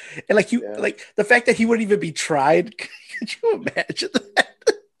guy. And like like the fact that he wouldn't even be tried. Could you imagine that?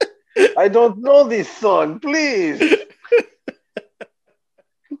 I don't know this song, please.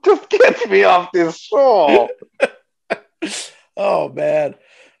 Just get me off this show. Oh man.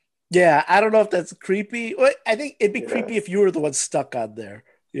 Yeah, I don't know if that's creepy. I think it'd be creepy if you were the one stuck on there,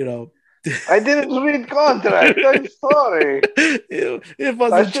 you know. I didn't read contract. I'm sorry. It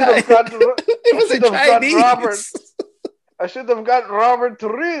wasn't Chinese. I should have got Robert to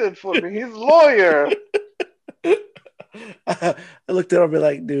read it for me. He's a lawyer. I looked at him and be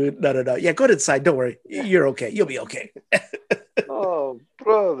like, dude, no. Yeah, go inside. Don't worry. You're okay. You'll be okay. Oh,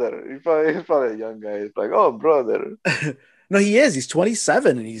 brother. He's probably a young guy. He's like, oh, brother. No, he is. He's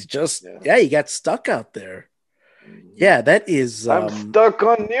 27 and he's just, he got stuck out there. Yeah, that is. I'm stuck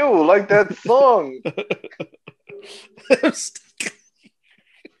on you, like that song.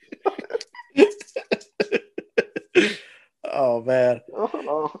 Oh, man.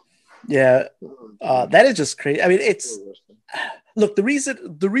 Yeah, that is just crazy. I mean, it's look, the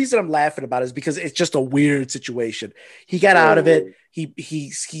reason I'm laughing about it is because it's just a weird situation. He got out of it.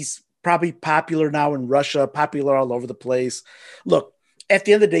 He's probably popular now in Russia, popular all over the place. Look, at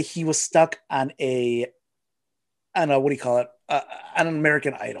the end of the day, he was stuck on on an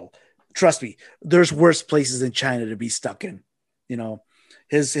American Idol. Trust me, there's worse places in China to be stuck in. You know,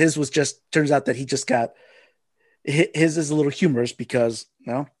 his was just turns out that he just got his is a little humorous because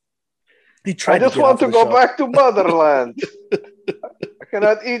he tried. I just want to go back to motherland. I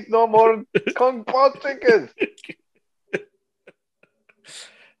cannot eat no more Kung Pao chicken.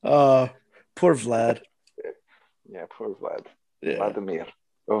 Poor Vlad. Yeah, poor Vlad. Yeah. Vladimir.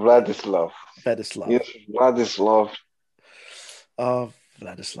 Vladislav. Yes, Vladislav. Oh,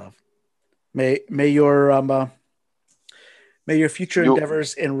 Vladislav. May your May your future You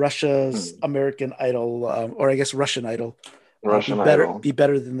endeavors in Russia's American Idol, or I guess Russian Idol, Russian Idol. be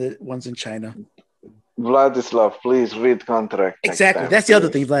better than the ones in China. Vladislav, please read contract next Exactly. time. That's the other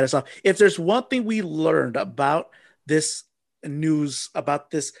thing, Vladislav. If there's one thing we learned about this news,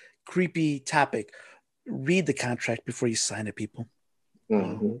 about this creepy topic, read the contract before you sign it, people.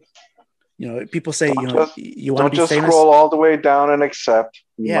 Mm-hmm. You know, people say, you want to be famous. Don't just scroll all the way down and accept.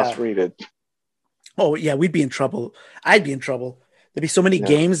 You must read it. Oh, yeah, we'd be in trouble. I'd be in trouble. There'd be so many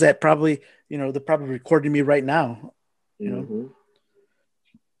games that probably, they're probably recording me right now. You know?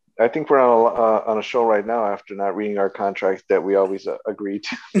 I think we're on a show right now after not reading our contracts that we always agree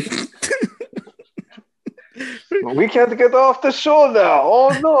to. We can't get off the show now. Oh,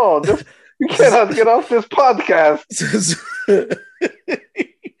 no. We cannot get off this podcast.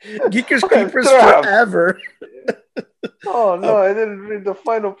 Geekers Creepers forever. Oh, no, I didn't read the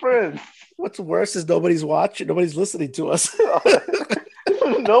fine print. What's worse is nobody's watching. Nobody's listening to us.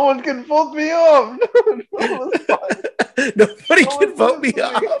 No one can vote me off. Nobody can vote me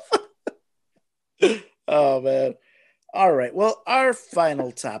off. Oh, man. All right. Well, our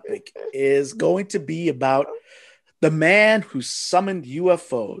final topic is going to be about the man who summoned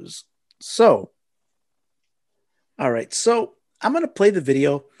UFOs. So, all right. So I'm going to play the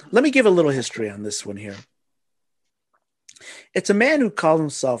video. Let me give a little history on this one here. It's a man who called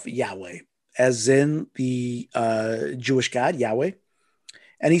himself Yahweh, as in the Jewish God, Yahweh.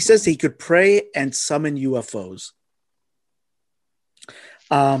 And he says he could pray and summon UFOs.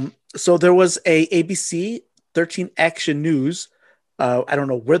 So there was a ABC 13 Action News. I don't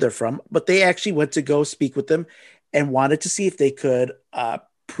know where they're from, but they actually went to go speak with them and wanted to see if they could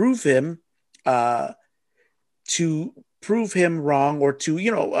prove him wrong, or to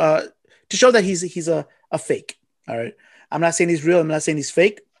show that he's a fake. All right. I'm not saying he's real. I'm not saying he's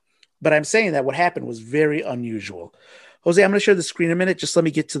fake, but I'm saying that what happened was very unusual. Jose, I'm going to share the screen in a minute. Just let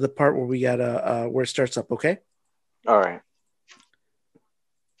me get to the part where we got where it starts up. Okay. All right.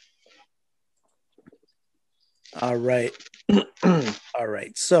 All right. All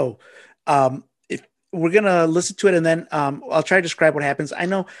right. So, if we're going to listen to it, and then I'll try to describe what happens. I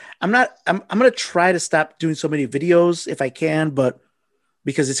know I'm going to try to stop doing so many videos if I can, but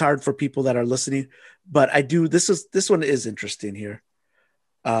because it's hard for people that are listening, but I do. This one is interesting here.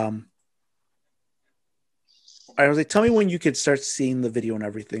 All right, Jose, tell me when you can start seeing the video and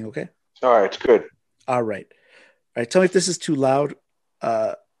everything. Okay. All right. Good. All right. All right. Tell me if this is too loud.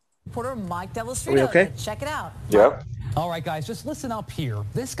 Reporter Mike Delastrito. Okay? Check it out. Yep. All right, guys, just listen up here.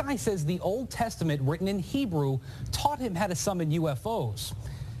 This guy says the Old Testament, written in Hebrew, taught him how to summon UFOs.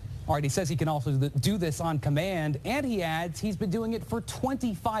 All right, he says he can also do this on command, and he adds he's been doing it for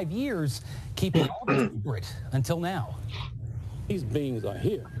 25 years, keeping all this secret until now. These beings are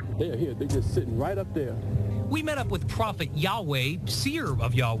here. They're here. They're just sitting right up there. We met up with Prophet Yahweh, seer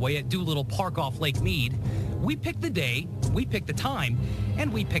of Yahweh, at Doolittle Park off Lake Mead. We picked the day, we picked the time,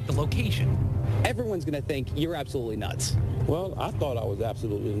 and we picked the location. Everyone's going to think you're absolutely nuts. Well, I thought I was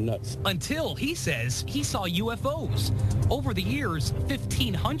absolutely nuts. Until he says he saw UFOs. Over the years,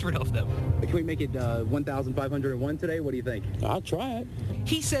 1,500 of them. Can we make it 1,501 today? What do you think? I'll try it.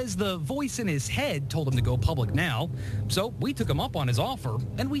 He says the voice in his head told him to go public now, so we took him up on his offer,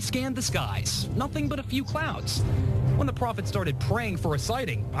 and we scanned the skies. Nothing but a few clouds. When the prophet started praying for a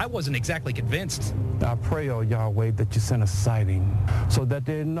sighting, I wasn't exactly convinced. I pray, oh Yahweh, that you send a sighting so that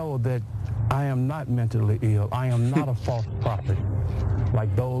they know that I am not mentally ill. I am not a false prophet,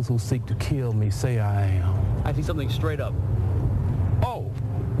 like those who seek to kill me say I am. I see something straight up. Oh,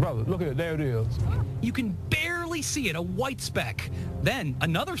 brother, look at it. There it is. You can barely see it, a white speck. Then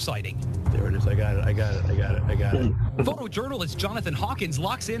another sighting. There it is. I got it. Photojournalist Jonathan Hawkins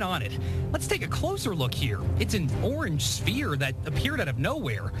locks in on it. Let's take a closer look here. It's an orange sphere that appeared out of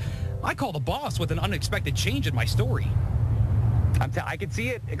nowhere. I call the boss with an unexpected change in my story. I can see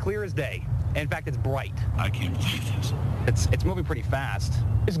it clear as day. In fact, it's bright. I can't believe this. It's moving pretty fast.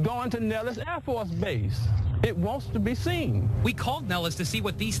 It's going to Nellis Air Force Base. It wants to be seen. We called Nellis to see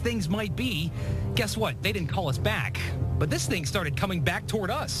what these things might be. Guess what? They didn't call us back. But this thing started coming back toward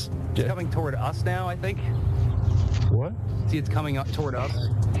us. It's coming toward us now, I think. What? See, it's coming up toward us.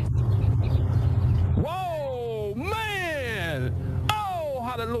 Whoa, man! Oh,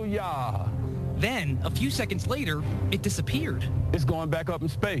 hallelujah! Then, a few seconds later, it disappeared. It's going back up in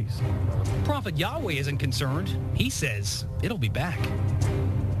space. Prophet Yahweh isn't concerned. He says it'll be back.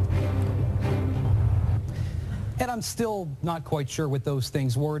 And I'm still not quite sure what those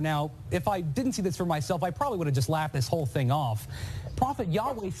things were. Now, if I didn't see this for myself, I probably would have just laughed this whole thing off. Prophet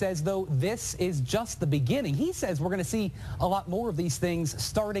Yahweh says, though, this is just the beginning. He says we're going to see a lot more of these things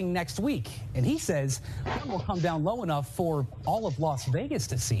starting next week. And he says one will come down low enough for all of Las Vegas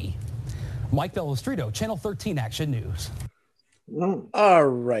to see. Mike Delastrito, Channel 13 Action News. All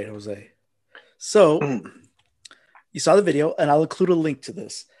right, Jose. So you saw the video, and I'll include a link to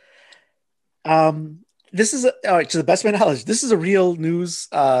this. This is all right. To the best of my knowledge, this is a real news.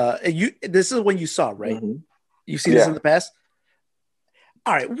 This is one you saw, right? Mm-hmm. You've seen this in the past.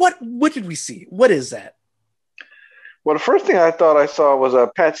 All right. What did we see? What is that? Well, the first thing I thought I saw was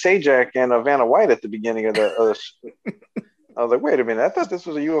Pat Sajak and Vanna White at the beginning of the. I was like, wait a minute! I thought this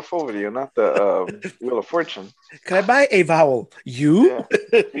was a UFO video, not the Wheel of Fortune. Can I buy a vowel? You?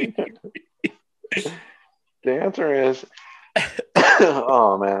 Yeah. The answer is.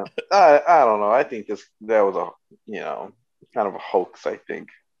 Oh man, I don't know. I think that was kind of a hoax. I think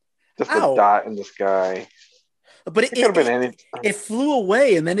just a dot in the sky. But it could have been anything. It flew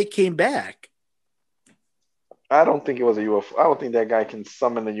away and then it came back. I don't think it was a UFO. I don't think that guy can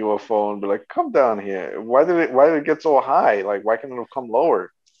summon a UFO and be like, "Come down here." Why did it get so high? Like, why can't it have come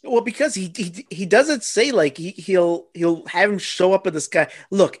lower? Well, because he doesn't say like he'll have him show up in the sky.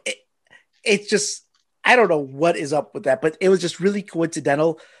 Look, it's just. I don't know what is up with that, but it was just really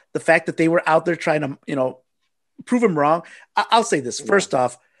coincidental. The fact that they were out there trying to, prove him wrong. I'll say this. First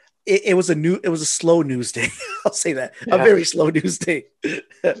off, it was a slow news day. I'll say that. A very slow news day.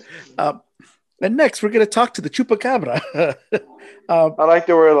 And next we're going to talk to the Chupacabra. I like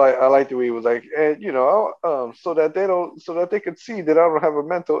the way he was like, and so that they could see that I don't have a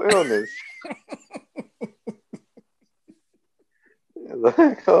mental illness.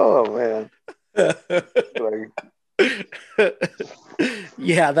 Like, oh man.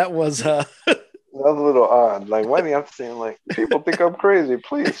 Yeah, that was a little odd. Like, why do you have to say, like, people think I'm crazy?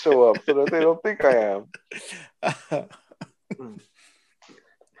 Please show up so that they don't think I am.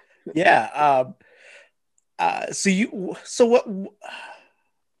 Yeah. So what?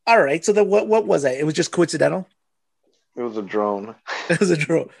 All right. So then, what was that? It was just coincidental. It was a drone. It was a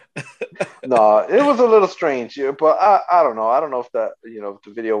drone. No, it was a little strange, but I don't know. I don't know if that if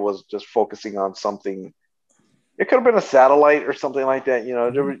the video was just focusing on something. It could have been a satellite or something like that.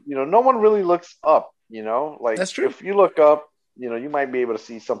 No one really looks up. Like that's true. If you look up, you might be able to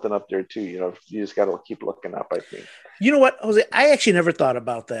see something up there too. You just got to keep looking up. I think. You know what, Jose? I actually never thought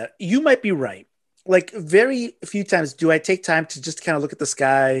about that. You might be right. Like very few times do I take time to just kind of look at the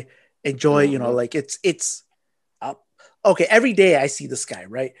sky, enjoy. Like it's. Okay, every day I see the sky,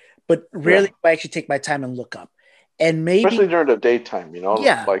 right? But rarely do I actually take my time and look up. And maybe especially during the daytime,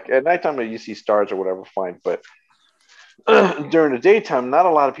 Yeah. Like at nighttime you see stars or whatever, fine. But during the daytime, not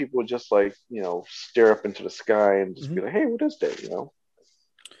a lot of people would just like, stare up into the sky and just be like, hey, what is that?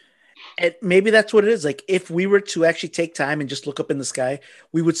 And maybe that's what it is. Like if we were to actually take time and just look up in the sky,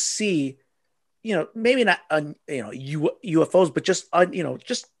 we would see, maybe not UFOs, but just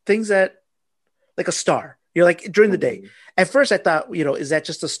just things that like a star. You're like during the day. At first, I thought, is that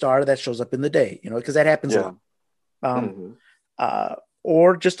just a star that shows up in the day? Because that happens a lot.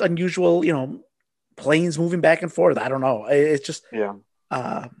 Or just unusual, planes moving back and forth. I don't know. It's just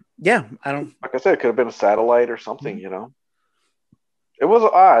I don't. Like I said, it could have been a satellite or something. It was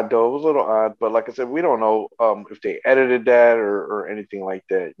odd though. It was a little odd, but like I said, we don't know if they edited that or anything like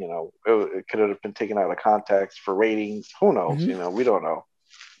that. It could have been taken out of context for ratings. Who knows? We don't know.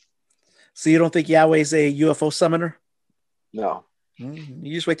 So you don't think Yahweh's a UFO summoner? No.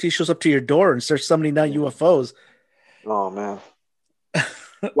 You just wait till he shows up to your door and starts summoning down UFOs. Oh man.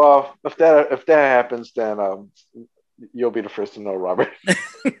 Well, if that happens, then you'll be the first to know, Robert.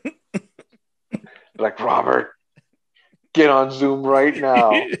 Like, Robert, get on Zoom right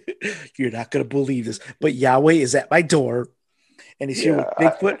now. You're not gonna believe this, but Yahweh is at my door, and he's here with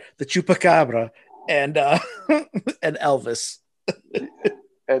Bigfoot, the Chupacabra, and Elvis.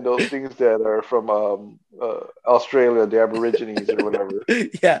 And those things that are from Australia, the Aborigines or whatever.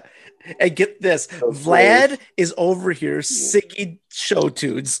 Yeah. And get this, Vlad is over here singing show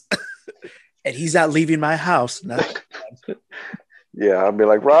tunes, and he's not leaving my house. Yeah, I'll be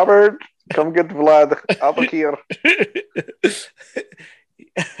like, Robert, come get Vlad out of here.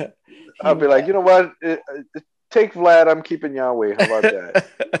 I'll be like, you know what? Take Vlad, I'm keeping Yahweh. How about that?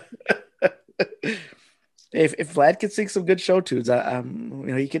 If Vlad can sing some good show tunes,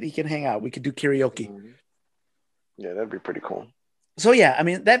 he can hang out. We could do karaoke. Yeah, that'd be pretty cool. So yeah, I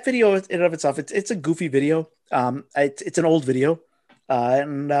mean that video in and of itself, it's a goofy video. It's an old video,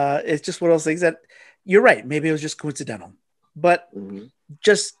 and it's just one of those things that you're right. Maybe it was just coincidental, but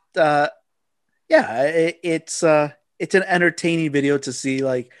just yeah, it's an entertaining video to see,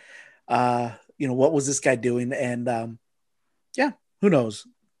 like, what was this guy doing, and yeah, who knows?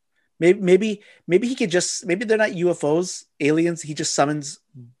 Maybe he could just, maybe they're not UFOs, aliens. He just summons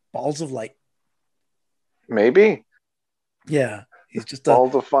balls of light. Maybe. Yeah, he's just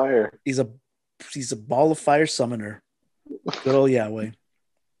balls of fire. He's a ball of fire summoner. Good old Yahweh.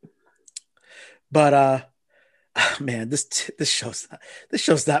 But man, this show's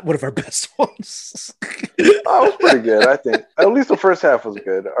not one of our best ones. It was pretty good, I think. At least the first half was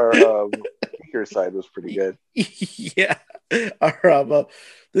good. Our Geeker side was pretty good. Yeah.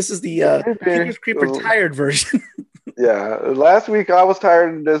 This is the Geekers Creeper tired version. Yeah. Last week I was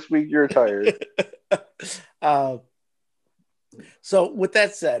tired, and this week you're tired. So with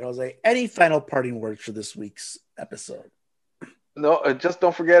that said, Jose, any final parting words for this week's episode? No, just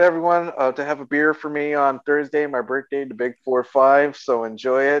don't forget, everyone, to have a beer for me on Thursday, my birthday, the big 4-5. So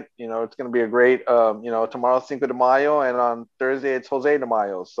enjoy it. It's going to be a great, tomorrow's Cinco de Mayo, and on Thursday it's Jose de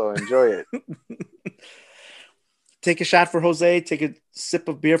Mayo. So enjoy it. Take a shot for Jose. Take a sip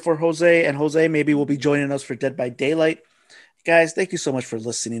of beer for Jose. And Jose maybe will be joining us for Dead by Daylight. Guys, thank you so much for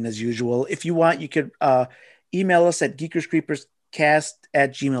listening as usual. If you want, you could email us at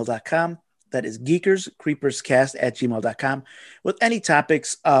geekerscreeperscast@gmail.com. That is geekerscreeperscast@gmail.com with any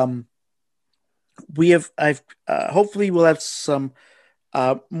topics. Hopefully we'll have some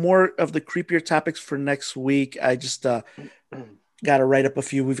more of the creepier topics for next week. I just got to write up a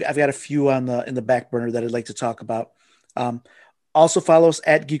few. I've got a few in the back burner that I'd like to talk about. Also follow us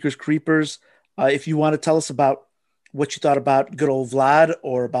at Geekers Creepers. If you want to tell us about what you thought about good old Vlad,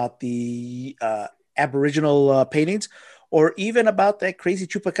 or about the Aboriginal paintings, or even about that crazy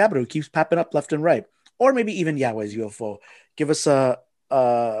chupacabra who keeps popping up left and right, or maybe even Yahweh's UFO, give us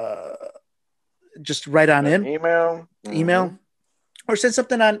just write on in email, or send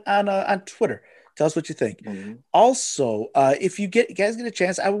something on Twitter. Tell us what you think. Mm-hmm. Also, if you guys get a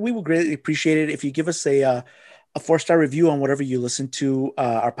chance, we will greatly appreciate it if you give us a 4-star review on whatever you listen to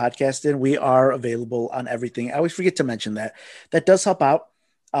our podcast in. We are available on everything. I always forget to mention that. That does help out.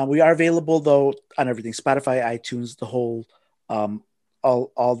 We are available though on everything: Spotify, iTunes, the whole,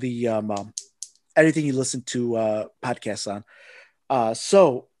 all the everything you listen to podcasts on.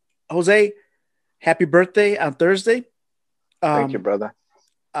 So, Jose, happy birthday on Thursday. Thank you, brother.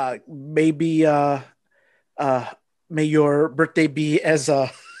 Maybe may your birthday be as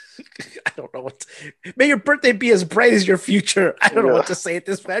I don't know what. May your birthday be as bright as your future. I don't know what to say at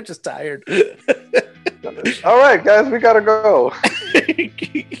this point. I'm just tired. All right, guys, we gotta go.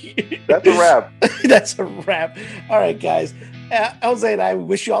 That's a wrap. That's a wrap. All right, guys. Jose and I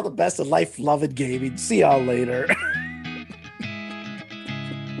wish you all the best of life, love, and gaming. See y'all later.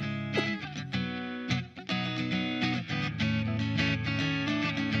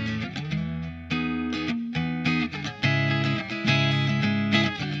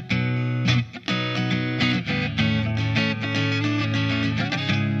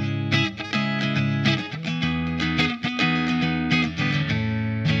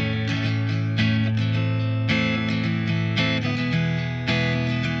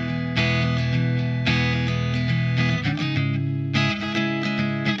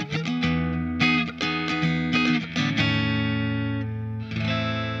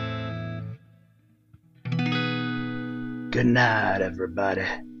 Good night, everybody.